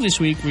anytime this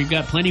week. We've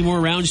got plenty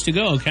more rounds to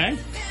go, okay?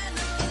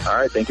 All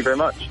right. Thank you very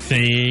much.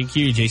 Thank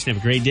you, Jason.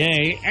 Have a great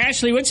day.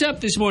 Ashley, what's up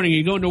this morning? Are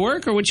you going to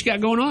work, or what you got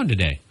going on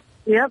today?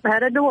 Yep,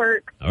 headed to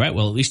work. All right,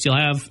 well, at least you'll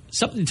have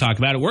something to talk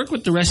about at work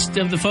with the rest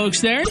of the folks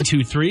there.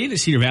 2-3, the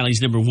Cedar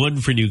Valley's number 1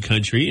 for new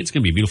country. It's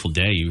going to be a beautiful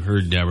day. You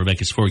heard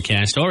Rebecca's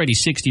forecast. Already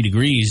 60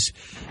 degrees,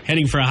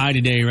 heading for a high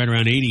today right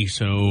around 80.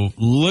 So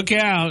look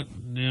out.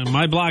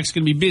 My block's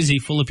going to be busy,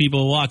 full of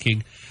people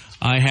walking.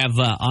 I have,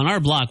 on our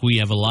block, we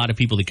have a lot of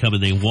people that come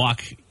and they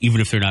walk even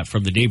if they're not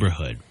from the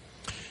neighborhood.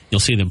 you'll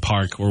see them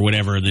park or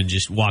whatever and then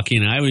just walk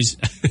in. I always,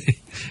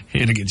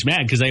 Hannah gets mad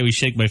because I always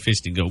shake my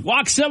fist and go,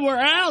 walk somewhere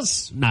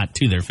else. Not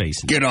to their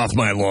faces. Get off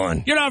my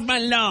lawn. Get off my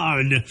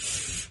lawn.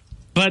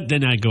 But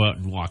then I go out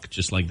and walk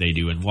just like they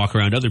do and walk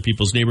around other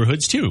people's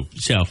neighborhoods too.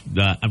 So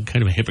I'm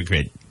kind of a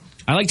hypocrite.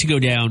 I like to go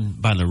down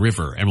by the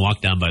river and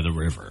walk down by the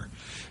river.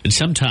 And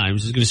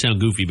sometimes, it's going to sound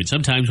goofy, but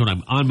sometimes when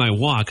I'm on my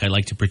walk, I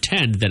like to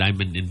pretend that I'm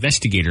an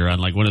investigator on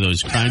like one of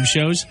those crime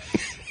shows.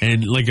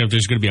 And like if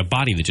there's going to be a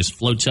body that just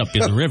floats up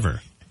in the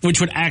river, which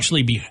would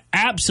actually be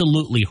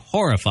absolutely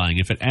horrifying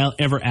if it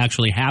ever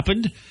actually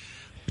happened.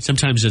 But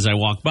sometimes as I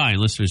walk by,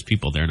 unless there's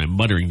people there and I'm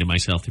muttering to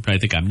myself, they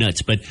probably think I'm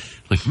nuts. But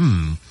like,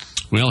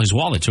 well, his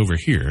wallet's over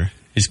here.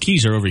 His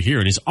keys are over here,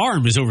 and his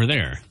arm is over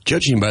there.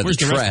 Judging by the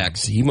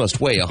tracks, he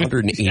must weigh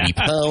 180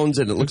 pounds,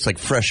 and it looks like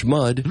fresh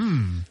mud.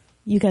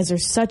 You guys are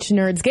such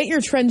nerds. Get your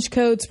trench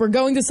coats. We're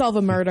going to solve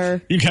a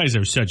murder. You guys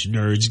are such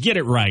nerds. Get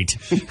it right.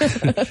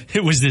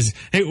 It was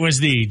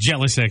the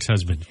jealous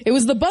ex-husband. It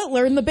was the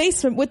butler in the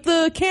basement with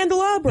the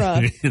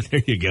candelabra.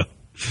 There you go.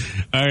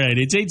 All right,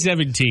 it's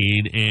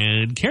 8:17,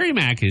 and Carrie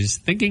Mack is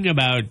thinking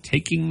about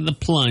taking the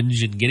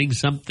plunge and getting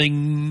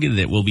something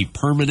that will be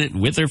permanent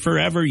with her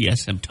forever.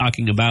 Yes, I'm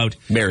talking about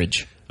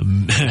marriage.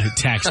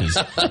 Taxes.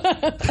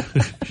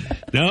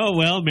 No,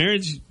 well,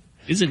 marriage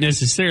isn't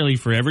necessarily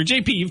forever.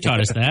 JP, you've taught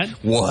us that.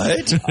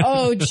 What?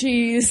 Oh,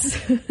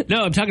 jeez.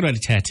 No, I'm talking about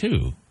a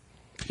tattoo.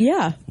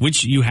 Yeah.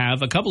 Which you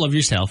have a couple of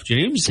yourself,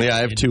 James. Yeah, I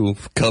have two,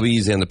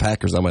 Cubbies and the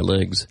Packers on my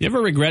legs. You ever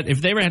regret, if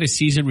they ever had a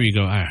season where you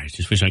go, I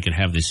just wish I could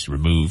have this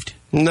removed?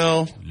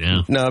 No,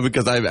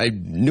 because I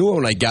knew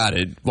when I got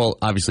it. Well,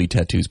 obviously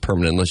tattoo's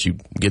permanent unless you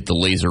get the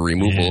laser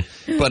removal.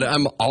 Yeah. But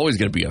I'm always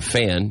going to be a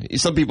fan.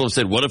 Some people have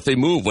said, "What if they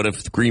move? What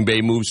if Green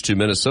Bay moves to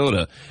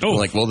Minnesota?" Oh. I'm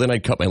like, well, then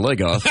I'd cut my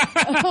leg off.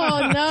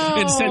 Oh no!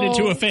 And send it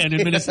to a fan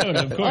in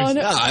Minnesota, of course. Oh,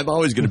 no. I'm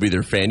always going to be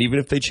their fan, even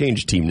if they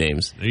change team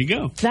names. There you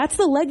go. That's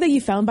the leg that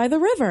you found by the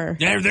river.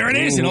 Yeah, there it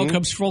is. Mm-hmm. It all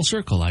comes full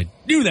circle. I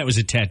knew that was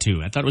a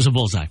tattoo. I thought it was a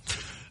bullseye.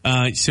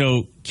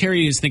 So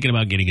Carrie is thinking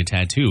about getting a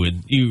tattoo,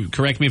 and you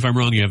correct me if I'm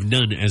wrong. You have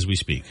none as we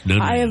speak.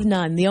 None. I have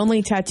none. The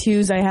only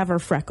tattoos I have are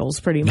freckles,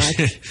 pretty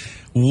much.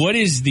 What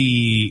is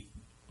the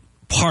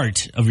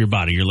part of your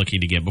body you're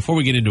looking to get? Before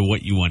we get into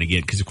what you want to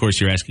get, because of course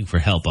you're asking for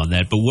help on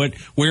that. But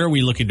where are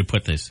we looking to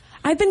put this?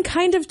 I've been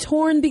kind of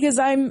torn because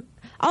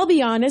I'll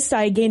be honest,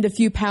 I gained a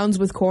few pounds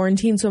with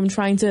quarantine, so I'm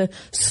trying to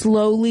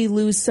slowly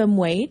lose some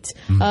weight.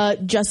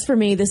 Just for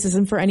me, this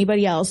isn't for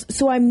anybody else.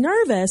 So I'm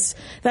nervous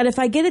that if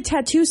I get a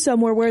tattoo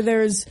somewhere where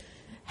there's,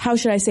 how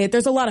should I say it,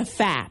 there's a lot of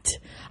fat,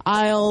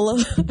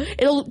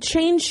 it'll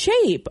change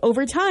shape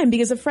over time,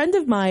 because a friend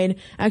of mine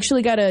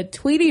actually got a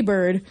Tweety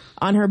bird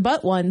on her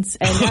butt once,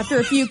 and after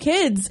a few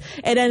kids,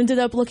 it ended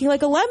up looking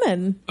like a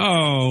lemon.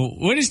 Oh,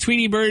 what is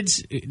Tweety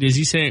birds? Does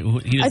he say?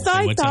 I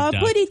thought I saw a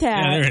putty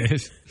tat. Yeah, there it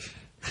is.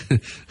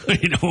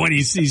 You know what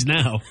he sees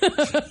now.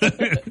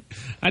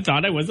 I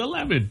thought I was a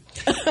lemon.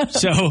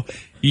 So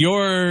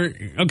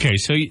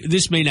so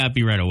this may not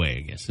be right away,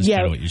 I guess. That's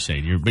kind of what you're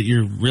saying. But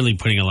you're really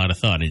putting a lot of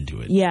thought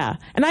into it. Yeah.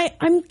 And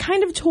I'm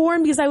kind of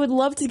torn because I would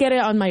love to get it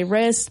on my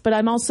wrist, but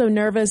I'm also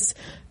nervous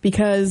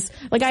because,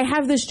 like, I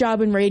have this job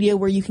in radio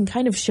where you can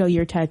kind of show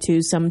your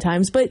tattoos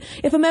sometimes. But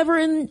if I'm ever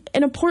in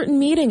an important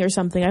meeting or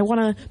something, I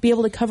want to be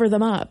able to cover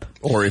them up.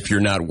 Or if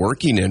you're not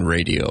working in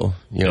radio,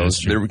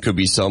 there could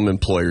be some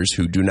employers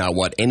who do not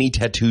want any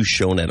tattoos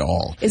shown at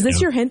all. Is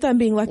this your hint I'm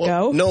being let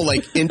go? No,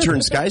 like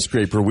intern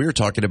Skyscraper, we were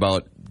talking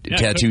about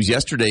tattoos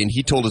yesterday, and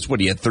he told us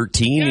he had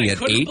 13, he had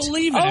 8. I couldn't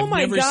believe it. Oh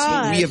my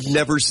God! We have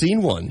never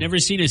seen one. Never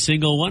seen a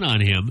single one on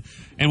him.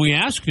 And we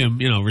asked him,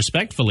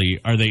 respectfully,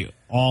 are they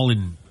all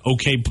in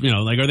okay,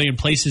 are they in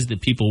places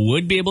that people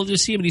would be able to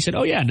see him? And he said,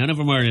 oh yeah, none of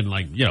them are in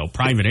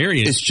private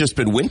areas. It's just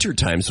been winter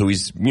time, so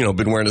he's,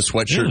 been wearing a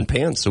sweatshirt and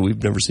pants, so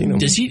we've never seen him.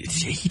 Does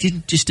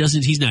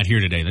he's not here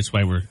today. That's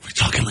why we're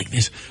talking like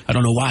this. I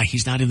don't know why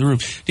he's not in the room.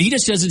 He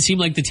just doesn't seem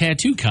like the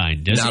tattoo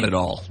kind, does he? Not at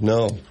all.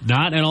 No.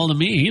 Not at all to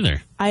me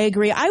either. I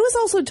agree. I was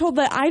also told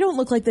that I don't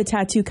look like the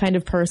tattoo kind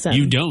of person.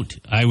 You don't.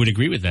 I would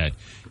agree with that.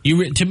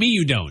 To me,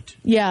 you don't.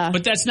 Yeah.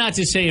 But that's not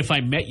to say if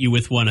I met you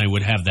with one, I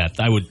would have that.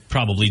 I would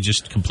probably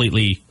just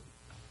completely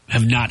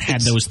have not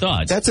had those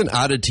thoughts. That's an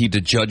oddity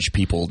to judge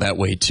people that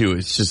way, too.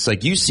 It's just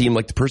like, you seem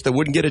like the person that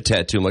wouldn't get a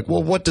tattoo. I'm like,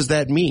 well, what does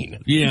that mean?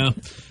 Yeah.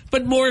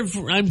 But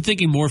I'm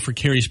thinking more for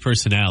Carrie's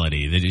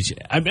personality.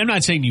 I'm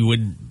not saying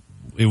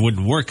it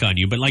wouldn't work on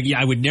you, but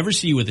I would never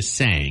see you with a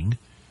saying.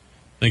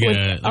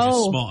 A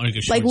small, a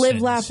short live,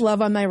 sentence. laugh,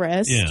 love on my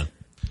wrist. Yeah.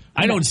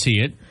 I don't see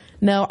it.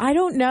 No, I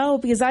don't know,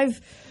 because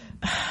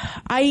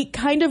I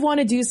kind of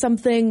want to do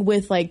something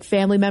with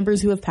family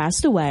members who have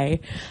passed away.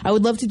 I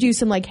would love to do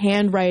some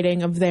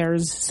handwriting of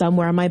theirs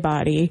somewhere on my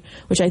body,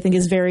 which I think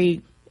is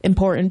very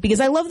important, because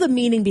I love the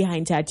meaning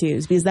behind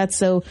tattoos, because that's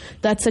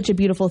such a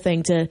beautiful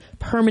thing to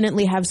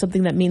permanently have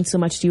something that means so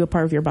much to you, a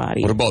part of your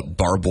body. What about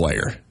barbed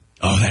wire?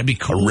 Oh, that'd be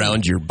cool.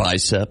 Around your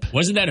bicep.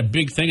 Wasn't that a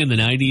big thing in the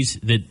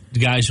 90s that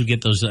guys would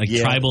get those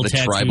tribal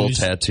tattoos? Tribal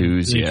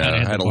tattoos,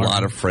 I had a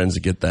lot of friends that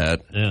get that.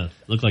 Yeah,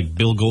 looked like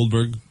Bill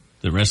Goldberg,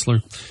 the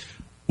wrestler.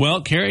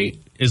 Well, Carrie,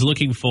 is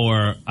looking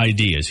for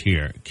ideas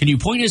here. Can you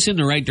point us in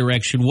the right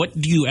direction? What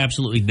do you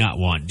absolutely not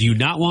want? Do you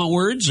not want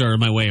words, or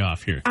am I way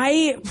off here?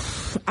 I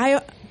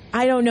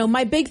don't know.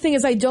 My big thing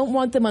is I don't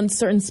want them on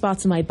certain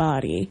spots of my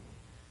body.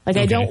 Like,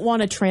 I don't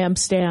want a tramp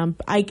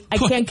stamp. I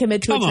can't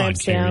commit to a tramp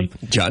stamp.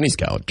 Johnny's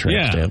got a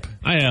tramp stamp.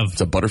 I have.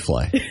 It's a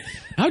butterfly.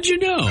 How'd you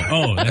know?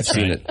 Oh, that's I've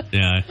seen right. it.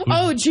 Yeah.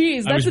 Oh,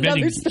 geez, that's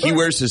another story. He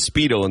wears his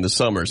Speedo in the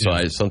summer,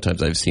 so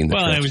sometimes I've seen that.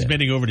 Well, I was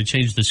bending over to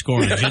change the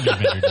score on a gender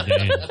bender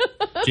today. And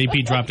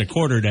JP dropped a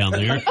quarter down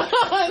there.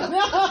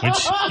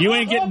 Which you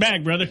ain't getting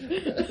back, brother.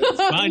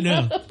 It's fine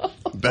now.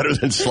 Better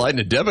than sliding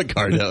a debit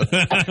card out.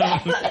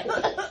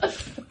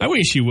 I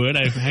wish you would.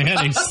 I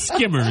had a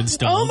skimmer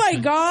installed. Oh my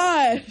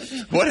god!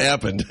 What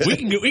happened?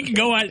 We can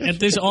go at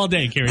this all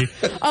day, Carrie.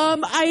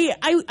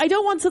 I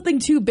don't want something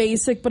too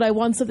basic, but I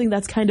want something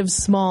that's kind of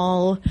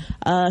small,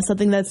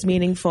 something that's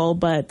meaningful.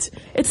 But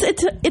it's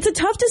a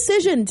tough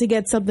decision to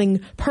get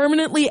something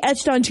permanently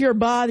etched onto your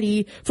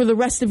body for the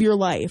rest of your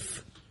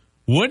life.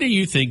 What do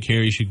you think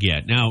Carrie should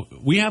get? Now,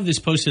 we have this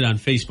posted on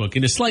Facebook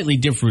in a slightly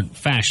different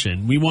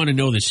fashion. We want to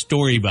know the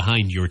story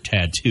behind your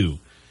tattoo.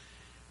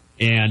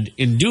 And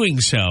in doing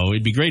so,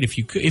 it'd be great if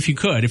you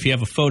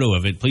have a photo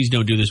of it. Please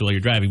don't do this while you're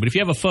driving. But if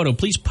you have a photo,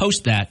 please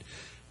post that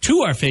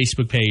to our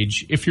Facebook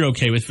page if you're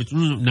okay with it.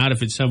 Not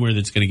if it's somewhere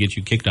that's going to get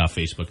you kicked off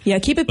Facebook. Yeah,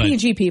 keep it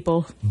PG,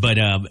 people. But,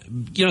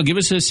 give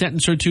us a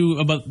sentence or two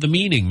about the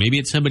meaning. Maybe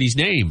it's somebody's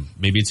name.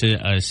 Maybe it's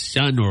a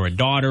son or a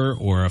daughter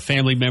or a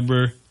family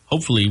member.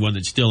 Hopefully one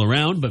that's still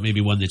around, but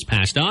maybe one that's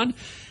passed on.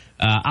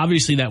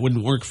 Obviously, that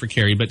wouldn't work for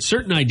Carrie, but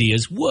certain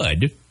ideas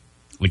would.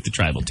 Like the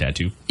tribal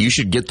tattoo. You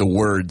should get the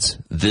words,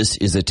 "This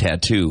is a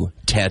tattoo,"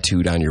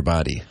 tattooed on your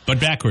body. But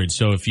backwards,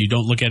 so if you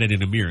don't look at it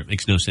in a mirror, it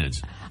makes no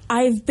sense.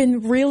 I've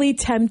been really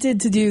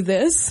tempted to do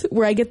this,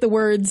 where I get the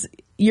words,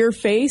 "Your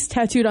face,"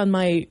 tattooed on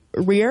my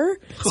rear.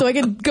 So I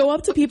can go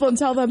up to people and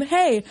tell them,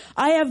 "Hey,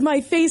 I have my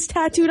face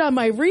tattooed on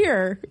my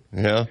rear."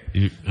 Yeah.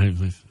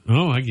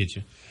 I get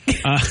you.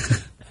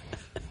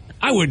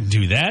 I wouldn't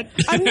do that.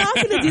 I'm not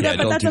going to do that,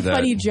 but that's a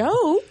funny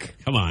joke.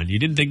 Come on. You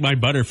didn't think my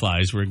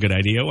butterflies were a good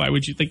idea. Why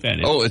would you think that?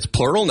 Oh, it's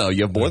plural now.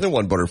 You have more than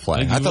one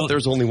butterfly. I thought there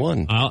was only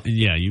one.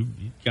 You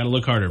got to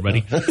look harder,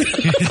 buddy. Let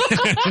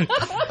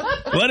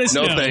us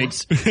know. No,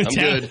 thanks. I'm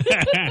good.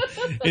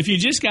 If you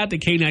just got the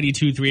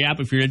K92.3 app,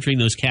 if you're entering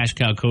those cash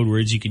cow code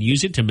words, you can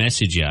use it to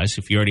message us.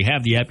 If you already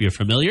have the app, you're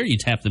familiar, you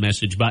tap the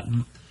message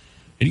button,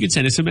 and you can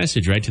send us a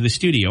message right to the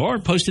studio or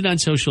post it on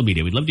social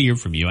media. We'd love to hear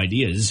from you.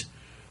 Ideas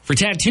for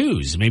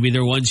tattoos. Maybe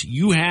they're ones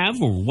you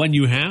have or one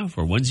you have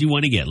or ones you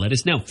want to get. Let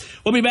us know.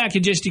 We'll be back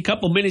in just a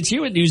couple minutes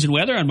here with news and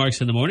weather on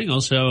Marks in the Morning.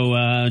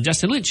 Also,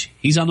 Justin Lynch.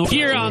 He's on the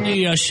here on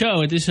the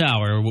show at this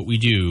hour, what we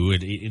do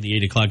in the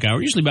 8 o'clock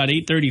hour, usually about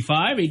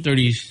 8:35,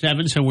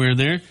 8:37, somewhere in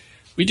there.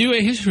 We do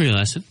a history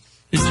lesson.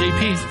 And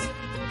JP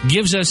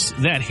gives us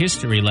that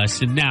history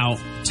lesson. Now,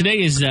 today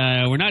is,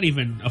 we're not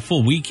even a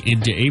full week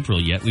into April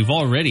yet. We've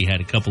already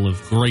had a couple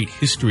of great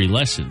history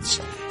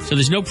lessons. So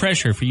there's no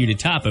pressure for you to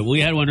top it. We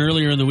had one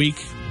earlier in the week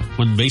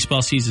when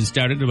baseball season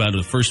started about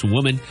the first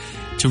woman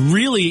to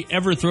really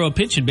ever throw a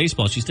pitch in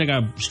baseball. She struck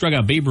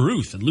out Babe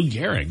Ruth and Lou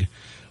Gehrig.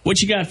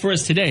 What you got for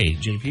us today,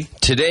 JP?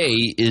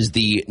 Today is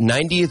the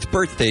 90th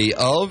birthday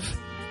of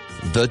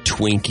the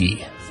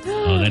Twinkie.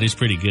 Oh, that is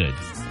pretty good.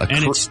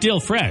 And it's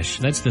still fresh.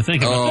 That's the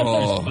thing.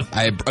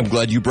 I'm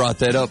glad you brought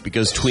that up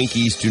because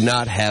Twinkies do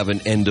not have an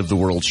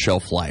end-of-the-world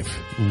shelf life.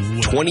 Wow.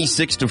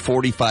 26 to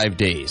 45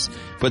 days.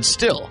 But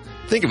still,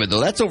 think of it,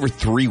 though. That's over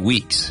 3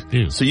 weeks.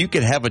 Yeah. So you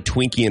could have a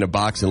Twinkie in a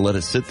box and let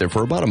it sit there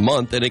for about a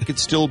month, and it could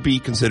still be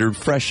considered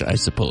fresh, I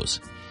suppose.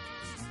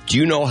 Do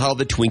you know how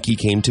the Twinkie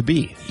came to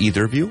be?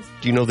 Either of you?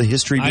 Do you know the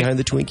history behind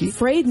the Twinkie?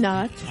 Afraid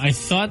not. I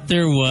thought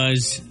they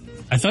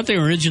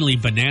were originally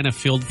banana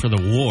filled for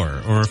the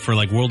war or for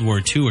like World War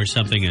II or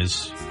something.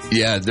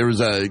 Yeah, there was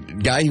a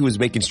guy who was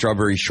making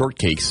strawberry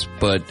shortcakes,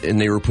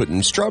 and they were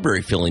putting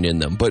strawberry filling in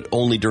them, but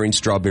only during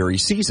strawberry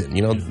season.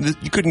 You know,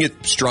 you couldn't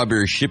get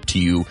strawberry shipped to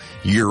you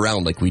year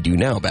round like we do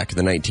now back in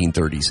the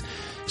 1930s.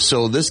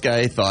 So this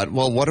guy thought,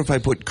 well, what if I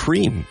put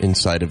cream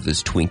inside of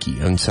this Twinkie,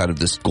 inside of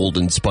this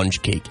golden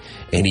sponge cake?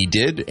 And he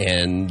did,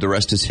 and the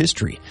rest is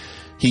history.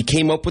 He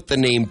came up with the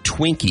name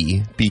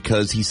Twinkie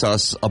because he saw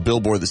a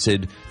billboard that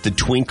said the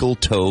Twinkle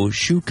Toe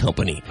Shoe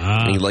Company.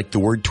 And he liked the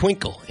word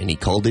twinkle, and he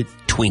called it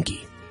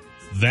Twinkie.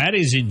 That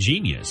is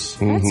ingenious.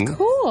 That's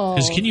cool.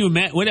 Because can you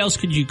imagine, what else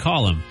could you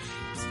call them?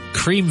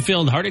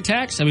 Cream-filled heart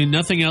attacks? I mean,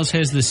 nothing else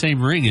has the same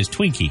ring as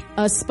Twinkie.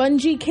 A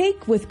spongy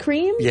cake with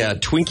cream? Yeah,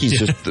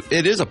 Twinkie's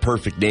it is a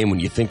perfect name when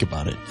you think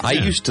about it.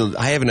 Yeah.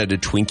 I haven't had a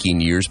Twinkie in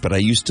years, but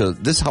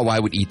this is how I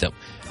would eat them.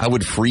 I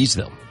would freeze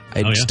them.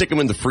 I'd stick them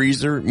in the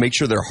freezer, make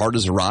sure they're hard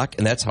as a rock,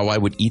 and that's how I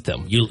would eat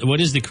them. What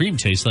does the cream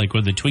taste like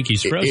when the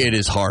Twinkie's frozen? It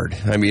is hard.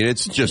 I mean,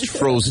 it's just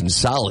frozen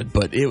solid,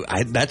 but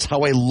that's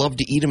how I loved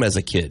to eat them as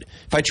a kid.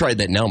 If I tried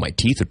that now, my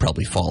teeth would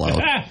probably fall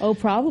out. Oh,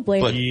 probably.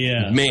 But,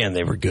 man,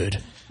 they were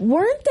good.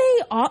 Weren't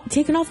they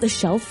taken off the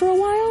shelf for a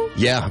while?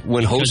 Yeah,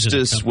 when Because of the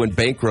Hostess went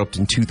bankrupt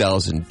in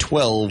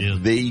 2012,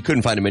 you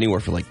couldn't find them anywhere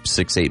for like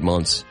 6-8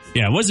 months.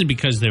 Yeah, it wasn't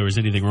because there was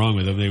anything wrong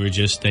with them. They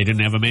didn't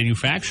have a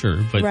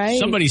manufacturer. But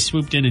somebody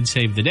swooped in and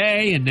saved the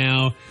day, and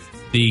now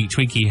the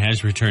Twinkie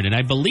has returned. And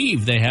I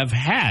believe they have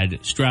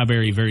had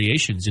strawberry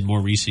variations in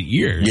more recent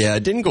years. Yeah,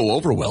 it didn't go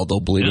over well, though,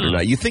 believe it or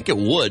not. You think it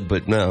would,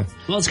 but no.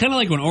 Well, it's kind of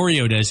like when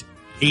Oreo does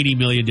 80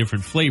 million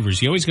different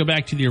flavors. You always go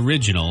back to the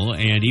original,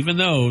 and even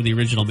though the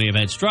original may have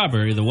had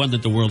strawberry, the one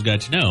that the world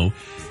got to know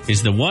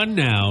is the one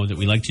now that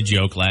we like to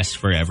joke lasts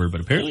forever, but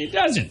apparently it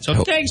doesn't.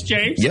 So thanks,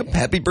 James. Yep,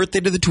 happy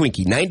birthday to the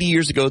Twinkie. 90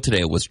 years ago today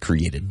it was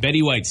created.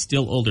 Betty White's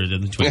still older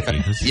than the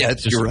Twinkie.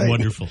 Yes, just you're right.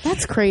 Wonderful.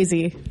 That's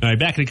crazy. All right,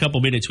 back in a couple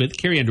minutes with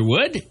Carrie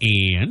Underwood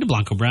and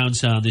Blanco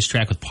Brown's on this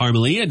track with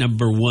Parmalee, a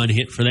number one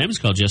hit for them. It's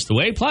called Just the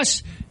Way.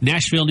 Plus,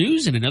 Nashville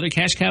news and another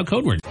Cash Cow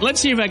code word. Let's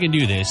see if I can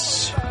do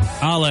this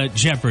a la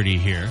Jeopardy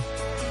here.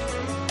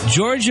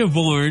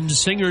 Georgia-born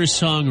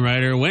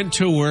singer-songwriter went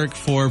to work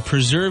for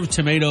Preserved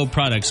Tomato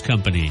Products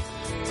Company.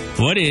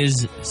 What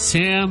is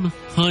Sam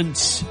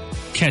Hunt's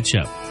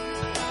ketchup?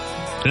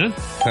 Huh?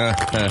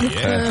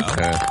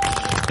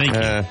 Thank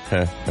you.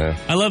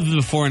 I love the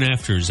before and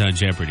afters on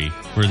Jeopardy,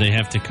 where they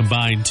have to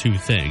combine two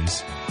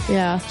things.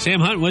 Yeah. Sam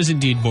Hunt was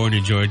indeed born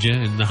in Georgia,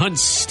 and the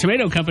Hunt's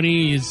Tomato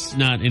Company is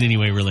not in any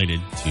way related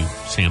to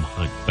Sam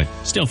Hunt, but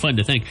still fun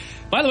to think.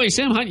 By the way,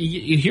 Sam Hunt,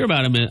 you hear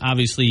about him,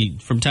 obviously,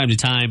 from time to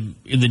time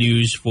in the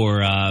news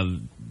for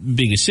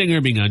being a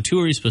singer, being on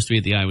tour. He's supposed to be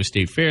at the Iowa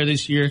State Fair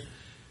this year.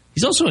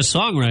 He's also a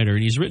songwriter,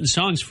 and he's written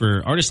songs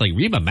for artists like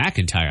Reba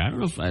McEntire. I don't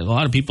know if a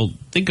lot of people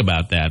think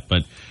about that,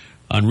 but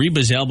on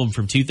Reba's album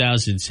from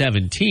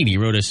 2017, he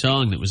wrote a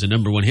song that was a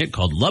number one hit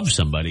called Love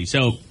Somebody.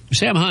 So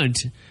Sam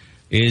Hunt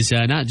is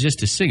not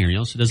just a singer. He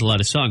also does a lot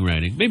of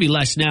songwriting. Maybe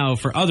less now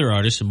for other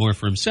artists and more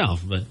for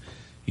himself, but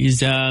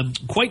he's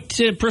quite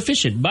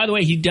proficient. By the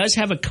way, he does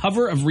have a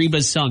cover of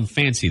Reba's song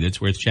Fancy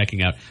that's worth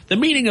checking out. The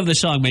meaning of the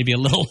song may be a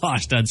little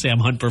lost on Sam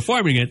Hunt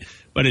performing it,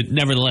 but it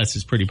nevertheless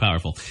is pretty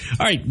powerful.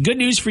 All right, good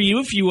news for you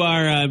if you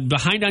are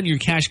behind on your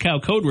Cash Cow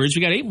code words.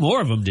 We got 8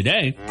 more of them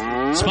today.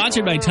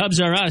 Sponsored by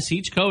Tubs R Us.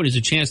 Each code is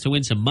a chance to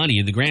win some money,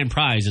 and the grand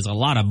prize is a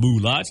lot of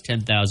moolah. It's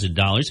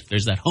 $10,000. If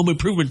there's that home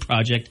improvement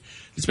project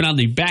that's been on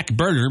the back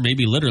burner,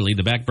 maybe literally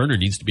the back burner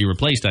needs to be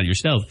replaced on your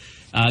stove,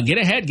 get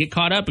ahead, get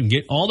caught up, and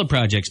get all the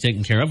projects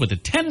taken care of with a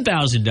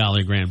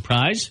 $10,000 grand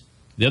prize.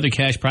 The other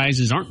cash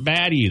prizes aren't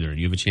bad either, and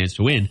you have a chance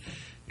to win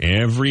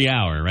every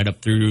hour right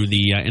up through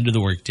the end of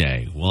the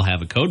workday. We'll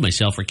have a code,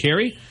 myself or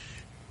Carrie,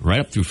 right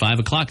up through 5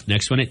 o'clock.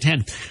 Next one at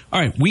 10. All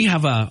right, we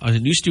have a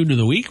new Student of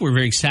the Week we're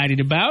very excited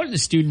about. The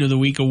Student of the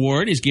Week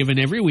award is given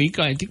every week.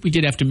 I think we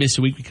did have to miss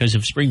a week because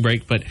of spring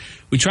break, but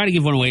we try to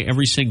give one away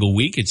every single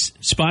week. It's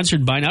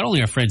sponsored by not only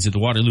our friends at the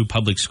Waterloo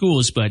Public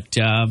Schools, but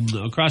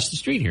across the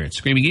street here at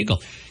Screaming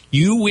Eagle.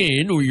 You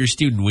win, or your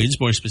student wins,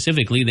 more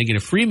specifically. They get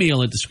a free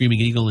meal at the Screaming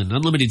Eagle and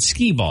unlimited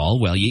skee ball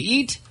while you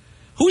eat.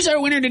 Who's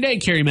our winner today,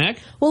 Carrie Mack?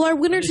 Well, our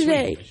winner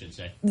today, week, I should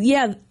say.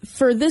 Yeah,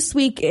 for this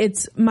week,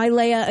 it's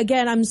Mylea.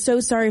 Again, I'm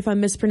so sorry if I'm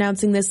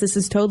mispronouncing this. This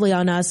is totally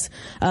on us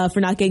for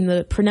not getting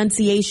the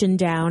pronunciation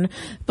down.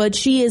 But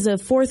she is a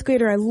 4th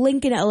grader at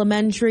Lincoln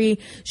Elementary.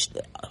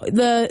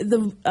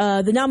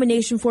 The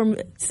nomination form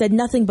said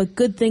nothing but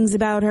good things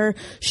about her.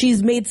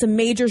 She's made some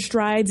major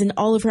strides in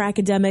all of her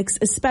academics,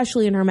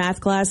 especially in her math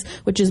class,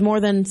 which is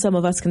more than some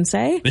of us can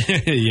say.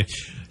 Yeah.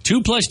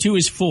 2 plus 2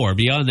 is 4.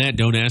 Beyond that,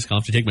 don't ask. I'll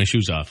have to take my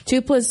shoes off.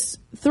 2 plus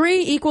 3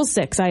 equals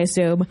 6, I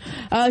assume.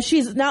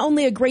 She's not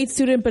only a great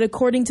student, but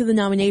according to the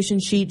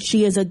nomination sheet,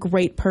 she is a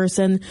great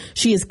person.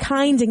 She is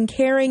kind and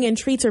caring and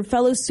treats her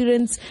fellow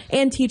students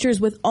and teachers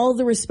with all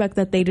the respect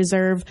that they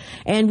deserve.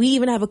 And we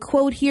even have a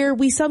quote here.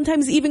 We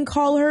sometimes even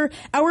call her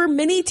our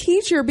mini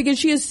teacher because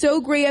she is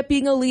so great at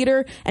being a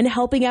leader and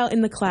helping out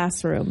in the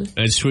classroom.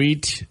 That's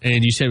sweet.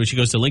 And you said when she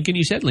goes to Lincoln,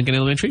 you said? Lincoln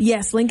Elementary?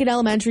 Yes, Lincoln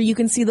Elementary. You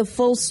can see the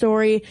full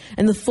story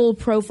and the full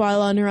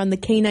profile on her on the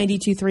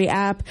K92.3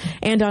 app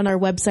and on our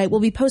website.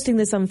 We'll be posting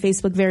this on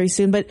Facebook very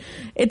soon, but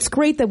it's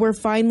great that we're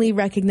finally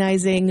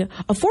recognizing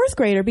a 4th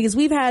grader because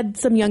we've had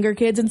some younger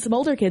kids and some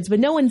older kids, but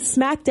no one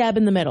smack dab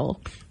in the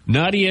middle.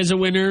 Nadia is a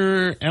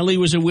winner. Ellie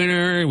was a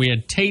winner. We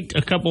had Tate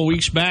a couple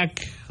weeks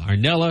back.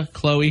 Arnella,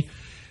 Chloe,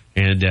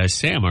 and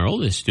Sam, our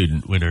oldest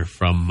student winner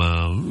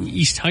from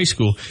East High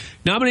School.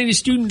 Nominate a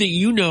student that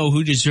you know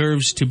who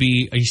deserves to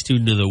be a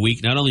Student of the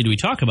Week. Not only do we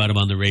talk about him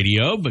on the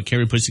radio, but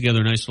Carrie puts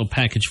together a nice little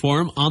package for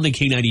him on the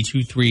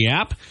K92.3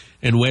 app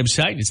and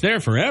website. It's there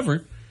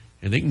forever.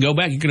 And they can go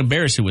back. You can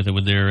embarrass it with them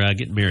when they're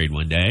getting married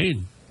one day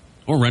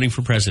or running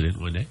for president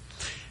one day.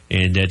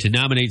 And to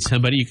nominate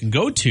somebody, you can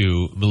go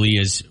to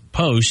Malea's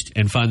post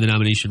and find the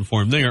nomination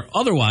form there.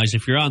 Otherwise,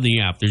 if you're on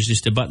the app, there's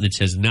just a button that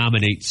says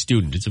Nominate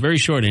Student. It's a very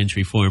short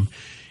entry form.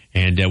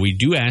 And we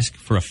do ask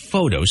for a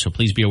photo, so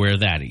please be aware of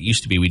that. It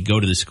used to be we'd go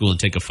to the school and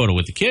take a photo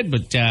with the kid,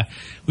 but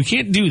we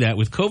can't do that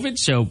with COVID,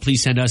 so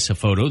please send us a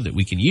photo that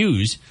we can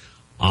use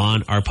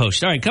on our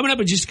post. All right, coming up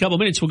in just a couple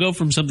minutes, we'll go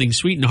from something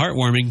sweet and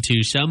heartwarming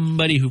to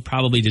somebody who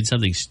probably did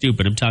something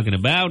stupid. I'm talking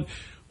about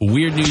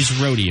Weird News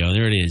Rodeo.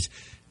 There it is.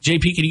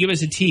 JP, can you give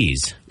us a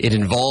tease? It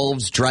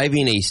involves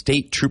driving a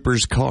state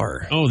trooper's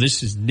car. Oh,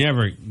 this is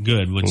never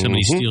good when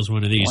somebody steals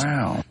one of these.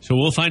 Wow. So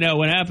we'll find out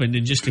what happened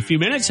in just a few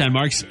minutes on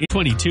Mark's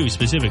 22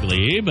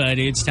 specifically. But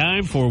it's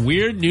time for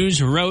Weird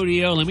News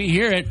Rodeo. Let me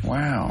hear it.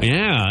 Wow.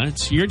 Yeah,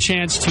 it's your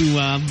chance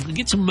to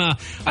get some, I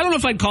don't know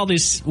if I'd call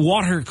this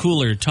water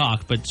cooler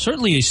talk, but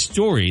certainly a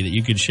story that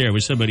you could share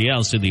with somebody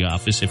else in the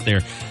office if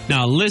they're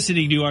now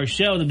listening to our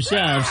show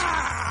themselves.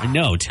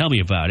 No, tell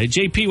me about it.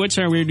 JP, what's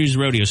our Weird News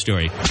Rodeo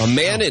story? A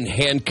man in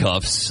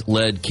handcuffs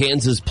led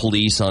Kansas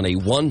police on a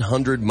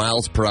 100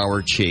 miles per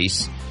hour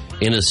chase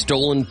in a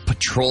stolen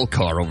patrol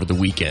car over the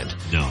weekend.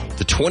 No.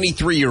 The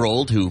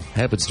 23-year-old, who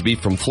happens to be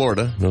from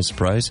Florida, no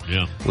surprise,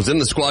 was in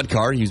the squad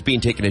car. He was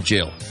being taken to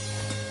jail.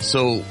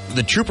 So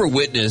the trooper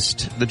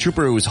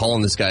who was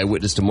hauling this guy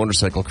witnessed a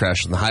motorcycle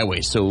crash on the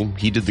highway. So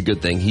he did the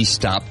good thing. He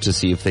stopped to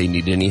see if they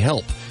needed any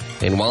help.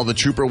 And while the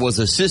trooper was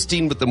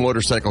assisting with the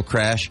motorcycle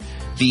crash,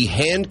 the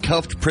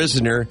handcuffed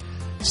prisoner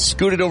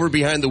scooted over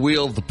behind the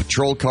wheel of the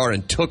patrol car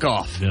and took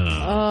off.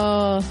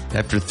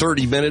 After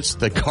 30 minutes,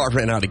 the car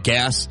ran out of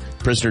gas.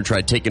 The prisoner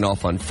tried taking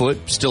off on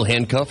foot, still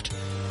handcuffed,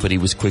 but he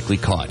was quickly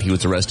caught. He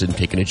was arrested and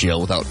taken to jail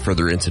without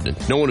further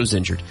incident. No one was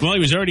injured. Well, he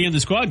was already in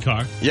the squad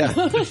car.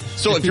 Yeah.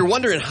 So if you're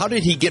wondering, how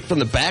did he get from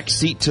the back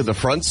seat to the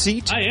front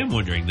seat? I am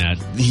wondering that.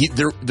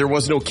 There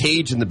was no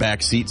cage in the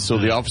back seat, so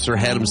the officer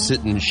had him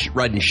sitting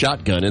riding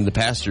shotgun in the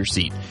passenger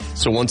seat.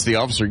 So once the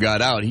officer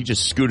got out, he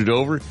just scooted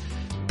over.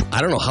 I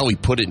don't know how he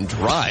put it in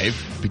drive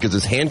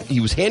because he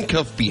was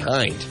handcuffed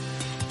behind.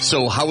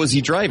 So how was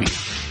he driving?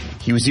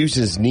 He was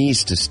using his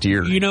knees to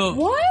steer. You know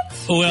what?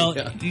 Well,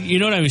 you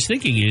know what I was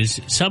thinking is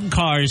some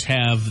cars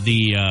have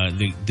the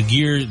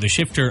gear, the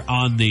shifter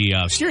on the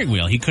steering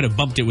wheel. He could have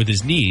bumped it with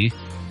his knee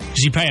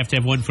because you probably have to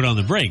have one foot on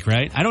the brake,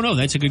 right? I don't know.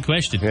 That's a good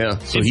question. Yeah.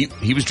 So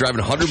he was driving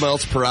 100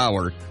 miles per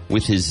hour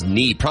with his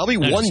knee, probably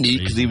one knee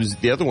because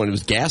the other one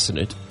was gassing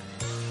it.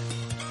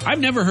 I've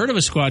never heard of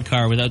a squad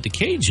car without the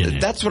cage in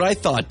it. That's what I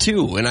thought,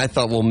 too. And I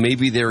thought, well,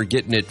 maybe they were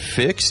getting it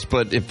fixed.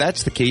 But if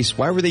that's the case,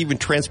 why were they even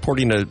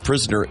transporting a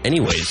prisoner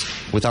anyways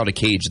without a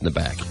cage in the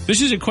back?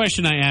 This is a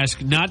question I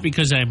ask not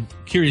because I'm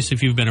curious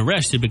if you've been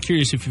arrested, but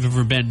curious if you've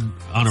ever been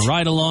on a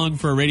ride-along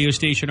for a radio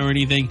station or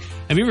anything.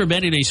 Have you ever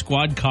been in a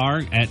squad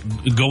car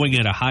going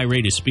at a high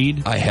rate of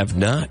speed? I have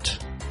not.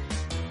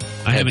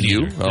 I haven't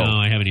either. Oh. No,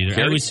 I haven't either.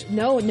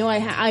 No,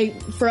 I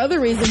for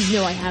other reasons,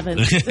 no, I haven't.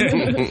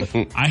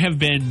 I have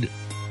been...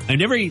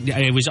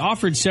 I was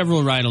offered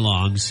several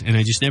ride-alongs, and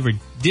I just never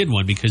did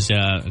one because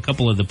a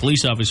couple of the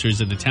police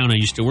officers in the town I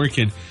used to work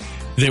in,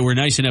 they were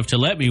nice enough to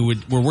let me,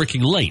 were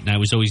working late, and I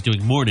was always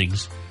doing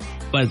mornings.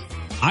 But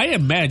I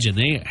imagine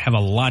they have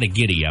a lot of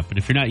giddy-up, and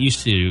if you're not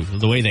used to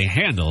the way they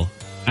handle,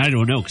 I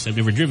don't know because I've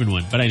never driven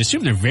one, but I'd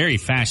assume they're very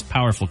fast,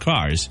 powerful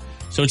cars.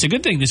 So it's a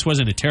good thing this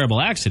wasn't a terrible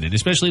accident,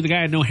 especially the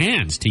guy had no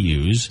hands to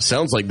use.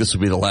 Sounds like this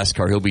will be the last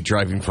car he'll be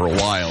driving for a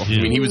while. Yeah.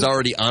 I mean, he was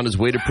already on his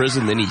way to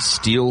prison, then he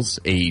steals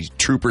a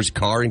trooper's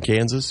car in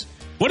Kansas.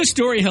 What a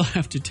story he'll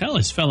have to tell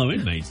his fellow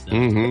inmates, though.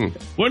 Mm-hmm.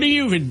 What are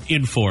you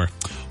in for?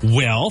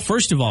 Well,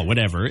 first of all,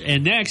 whatever.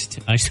 And next,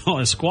 I saw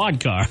a squad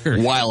car.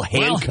 While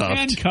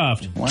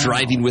handcuffed. Wow.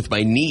 Driving with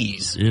my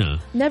knees. Yeah.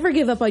 Never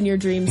give up on your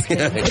dreams,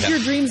 kid. If your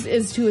dreams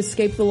is to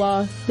escape the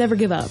law, never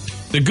give up.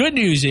 The good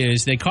news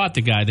is they caught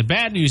the guy. The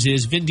bad news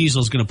is Vin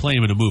Diesel's going to play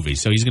him in a movie,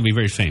 so he's going to be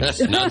very famous.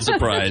 Not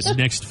surprised.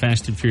 Next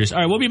Fast and Furious. All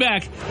right, we'll be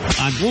back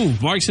on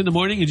Mark's in the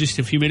Morning in just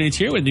a few minutes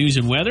here with news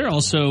and weather.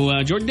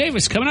 Also, Jordan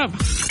Davis coming up.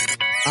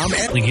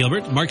 I'm Lee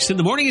Gilbert. Mark's in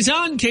the Morning is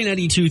on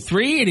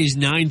K92.3. It is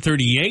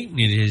 9:38.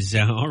 It is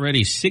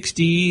already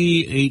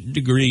 68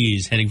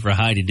 degrees, heading for a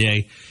high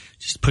today.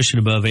 Just pushing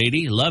above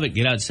 80. Love it.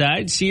 Get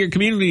outside. See your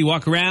community.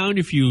 Walk around.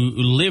 If you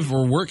live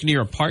or work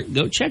near a park,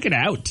 go check it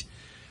out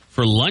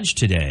for lunch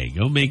today.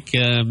 Go make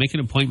an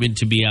appointment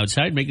to be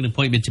outside. Make an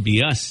appointment to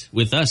be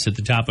with us at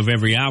the top of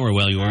every hour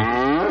while you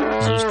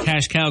are. Those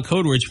cash cow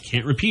code words, we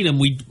can't repeat them.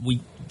 We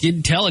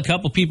did tell a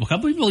couple people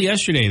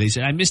yesterday. They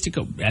said, I missed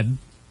a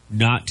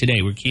not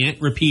today. We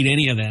can't repeat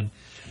any of them.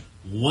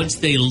 Once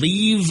they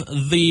leave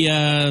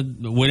the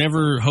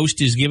whatever host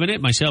is giving it,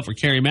 myself or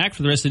Carrie Mack,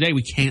 for the rest of the day,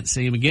 we can't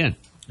say them again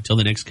until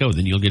the next code.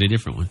 Then you'll get a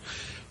different one.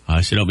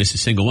 So don't miss a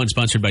single one.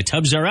 Sponsored by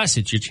Tubbs R Us.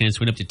 It's your chance to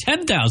win up to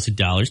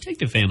 $10,000. Take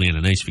the family on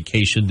a nice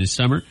vacation this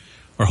summer,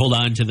 or hold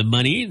on to the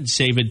money and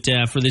save it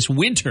for this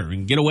winter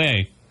and get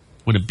away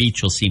when a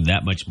beach will seem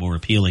that much more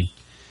appealing.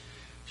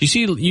 You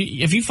see,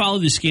 if you follow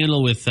the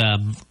scandal with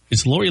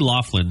it's Lori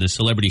Loughlin, the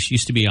celebrity. She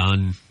used to be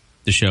on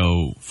the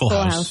show Full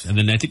House. And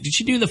then I think, did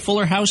she do the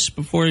Fuller House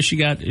before she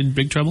got in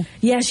big trouble?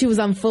 Yeah, she was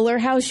on Fuller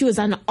House. She was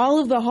on all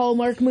of the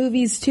Hallmark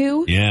movies,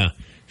 too. Yeah.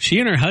 She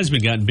and her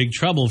husband got in big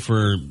trouble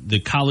for the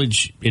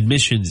college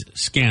admissions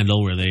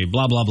scandal where they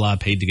blah, blah, blah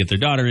paid to get their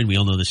daughter in. We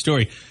all know the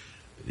story.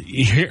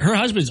 Her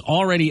husband's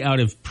already out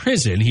of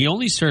prison. He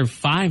only served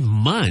 5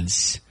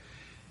 months.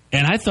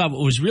 And I thought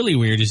what was really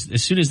weird is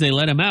as soon as they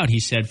let him out, he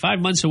said, 5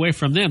 months away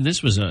from them,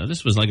 this was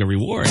like a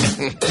reward.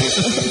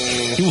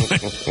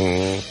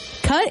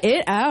 Cut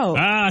it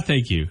out.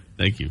 Thank you.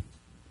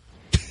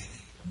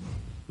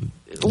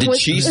 Did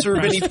she serve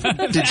any?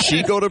 Did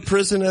she go to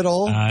prison at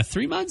all?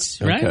 3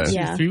 months, right? Okay.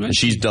 Yeah. 3 months.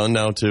 She's done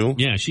now too.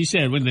 Yeah, she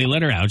said when they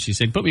let her out, she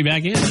said, "Put me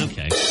back in."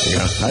 Okay.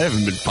 Yeah, I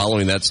haven't been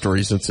following that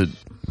story since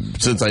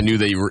I knew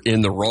they were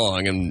in the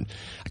wrong, and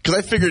because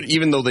I figured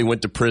even though they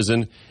went to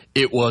prison,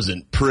 it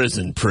wasn't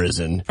prison.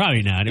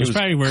 Probably not. It was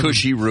probably wherever,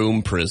 cushy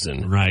room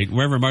prison. right,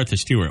 wherever Martha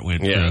Stewart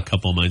went for a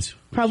couple months.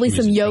 Probably She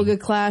was some in yoga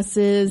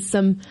classes,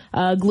 some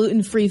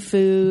gluten-free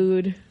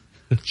food.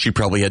 She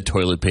probably had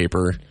toilet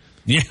paper.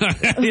 Yeah,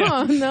 yeah.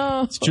 Oh,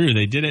 no. It's true.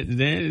 They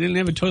didn't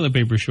have a toilet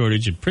paper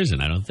shortage in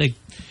prison, I don't think.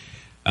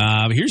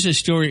 Here's a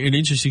story, an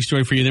interesting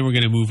story for you. Then we're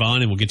going to move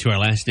on, and we'll get to our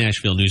last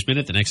Nashville News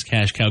Minute, the next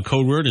Cash Cow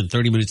code word, and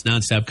 30 minutes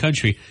nonstop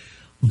country.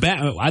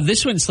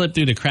 This one slipped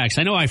through the cracks.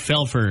 I know I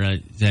fell for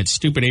that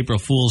stupid April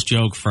Fool's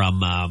joke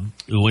from,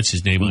 what's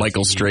his name?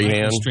 Michael Strahan.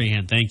 Michael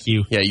Strahan, thank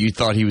you. Yeah, you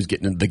thought he was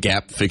getting the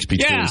gap fixed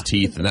between his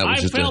teeth, and that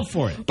was just fell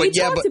for it. But We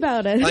talked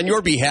about it. On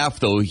your behalf,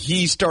 though,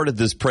 he started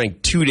this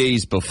prank 2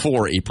 days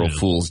before April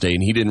Fool's Day,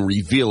 and he didn't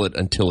reveal it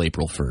until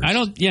April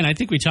 1st. And I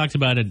think we talked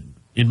about it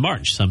in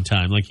March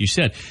sometime, like you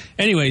said.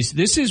 Anyways,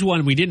 this is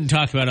one we didn't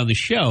talk about on the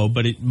show,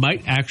 but it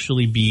might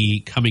actually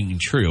be coming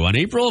true. On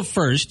April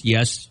 1st,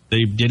 yes,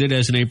 they did it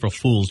as an April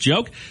Fool's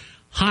joke.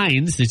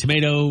 Heinz, the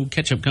tomato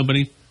ketchup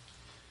company,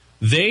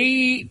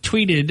 they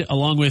tweeted,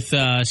 along with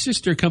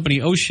sister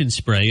company Ocean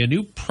Spray, a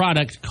new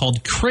product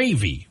called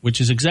Gravy, which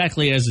is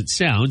exactly as it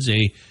sounds,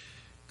 a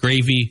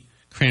gravy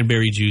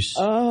cranberry juice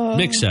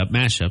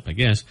mashup, I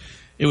guess.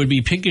 It would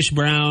be pinkish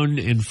brown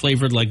and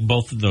flavored like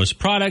both of those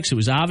products. It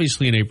was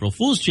obviously an April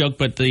Fool's joke,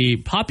 but the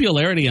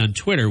popularity on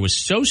Twitter was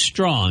so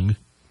strong,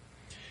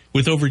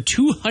 with over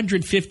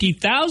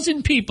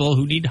 250,000 people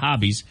who need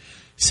hobbies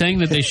saying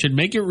that they should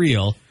make it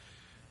real,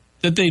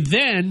 that they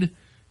then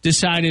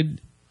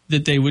decided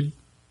that they would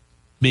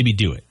maybe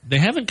do it. They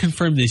haven't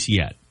confirmed this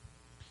yet.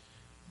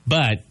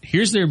 But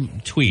here's their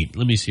tweet.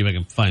 Let me see if I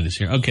can find this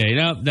here. Okay,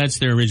 no, that's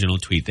their original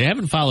tweet. They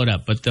haven't followed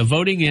up, but the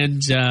voting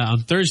ends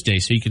on Thursday,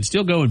 so you can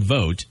still go and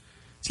vote.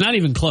 It's not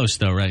even close,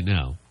 though, right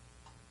now.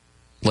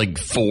 Like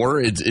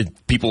 4?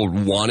 People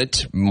want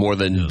it more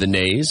than the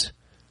nays?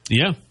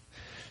 Yeah.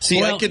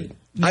 See,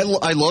 I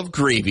love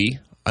gravy.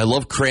 I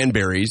love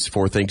cranberries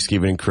for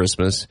Thanksgiving and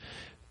Christmas.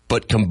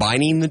 But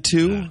combining the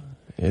two,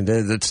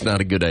 that's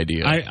not a good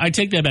idea. I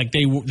take that back.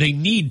 They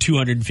need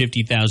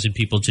 250,000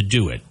 people to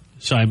do it.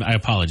 So I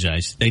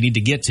apologize. They need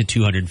to get to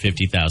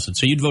 250,000.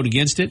 So you'd vote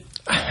against it?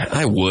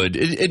 I would.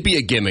 It'd be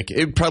a gimmick.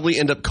 It'd probably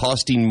end up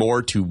costing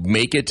more to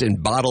make it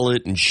and bottle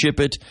it and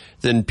ship it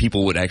than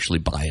people would actually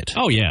buy it.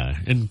 Oh, yeah.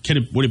 And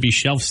would it be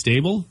shelf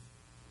stable?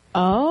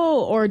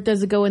 Oh, or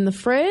does it go in the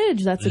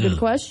fridge? That's a good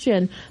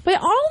question.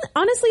 But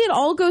honestly, it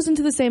all goes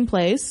into the same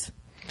place.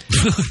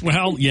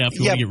 Well, yeah, if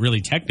you want to get really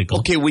technical.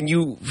 Okay, when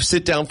you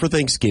sit down for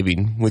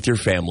Thanksgiving with your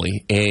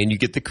family and you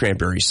get the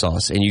cranberry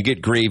sauce and you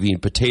get gravy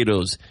and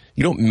potatoes,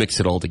 you don't mix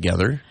it all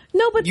together.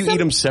 No, but you eat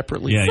them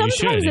separately. Yeah,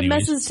 sometimes it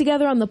messes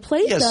together on the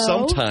plate, Yes,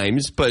 though.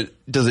 sometimes, but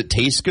does it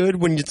taste good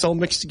when it's all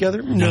mixed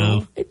together?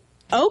 No.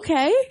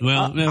 Okay.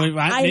 Well,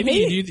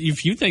 maybe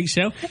if you think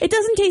so. It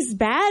doesn't taste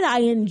bad.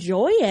 I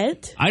enjoy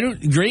it.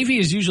 Gravy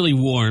is usually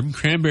warm.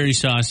 Cranberry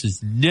sauce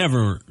is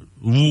never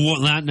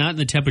not in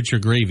the temperature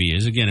gravy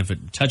is. Again, if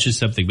it touches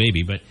something,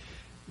 maybe. But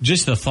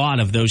just the thought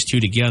of those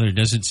two together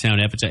doesn't sound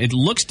appetizing. It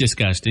looks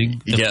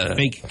disgusting. The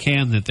fake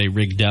can that they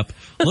rigged up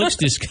looks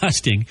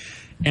disgusting.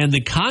 And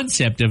the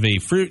concept of a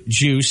fruit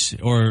juice,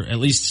 or at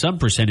least some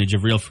percentage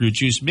of real fruit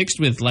juice, mixed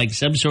with like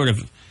some sort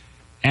of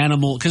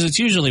animal, because it's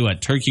usually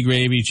turkey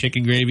gravy,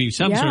 chicken gravy,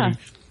 some sort of,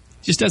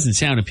 just doesn't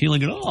sound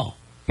appealing at all.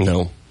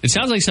 No. It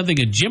sounds like something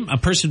a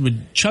person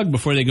would chug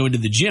before they go into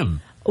the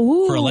gym.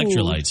 Ooh, for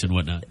electrolytes and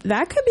whatnot.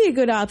 That could be a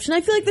good option.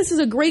 I feel like this is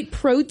a great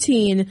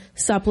protein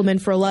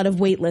supplement for a lot of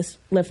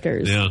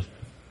lifters. Yeah.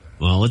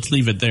 Well, let's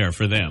leave it there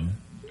for them.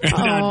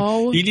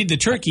 Oh. You need the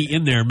turkey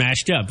in there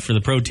mashed up for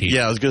the protein.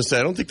 Yeah, I was going to say,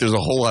 I don't think there's a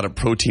whole lot of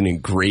protein in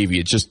gravy.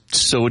 It's just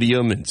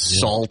sodium and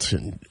salt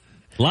and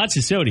lots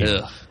of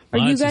sodium. Are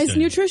you guys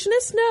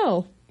nutritionists?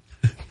 No.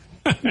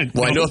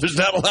 Well, I know there's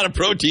not a lot of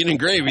protein in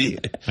gravy.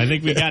 I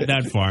think we got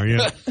that far,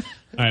 yeah.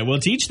 All right, well,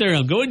 to each their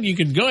own. You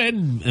can go ahead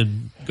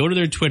and go to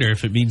their Twitter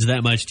if it means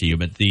that much to you.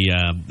 But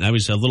I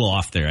was a little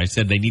off there. I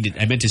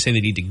meant to say they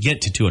need to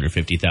get to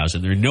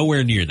 250,000. They're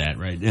nowhere near that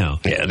right now.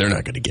 Yeah, they're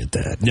not going to get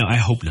that. No, I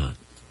hope not.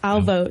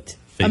 I'll vote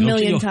a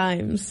million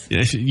times.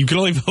 Yeah, you can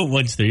only vote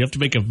once there. You have to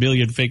make a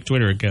million fake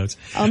Twitter accounts.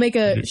 I'll make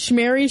a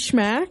Schmary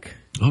Schmack.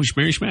 Oh,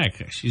 Schmary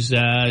Schmack. She's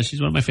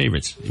one of my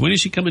favorites. When is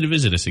she coming to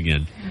visit us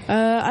again?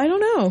 I don't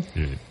know.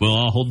 Right. Well,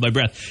 I'll hold my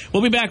breath.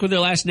 We'll be back with our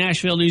last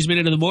Nashville News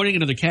Minute of the morning.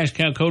 Another Cash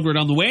Cow code word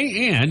on the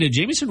way. And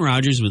Jameson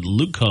Rogers with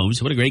Luke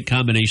Combs. What a great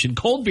combination.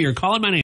 Cold beer calling my name.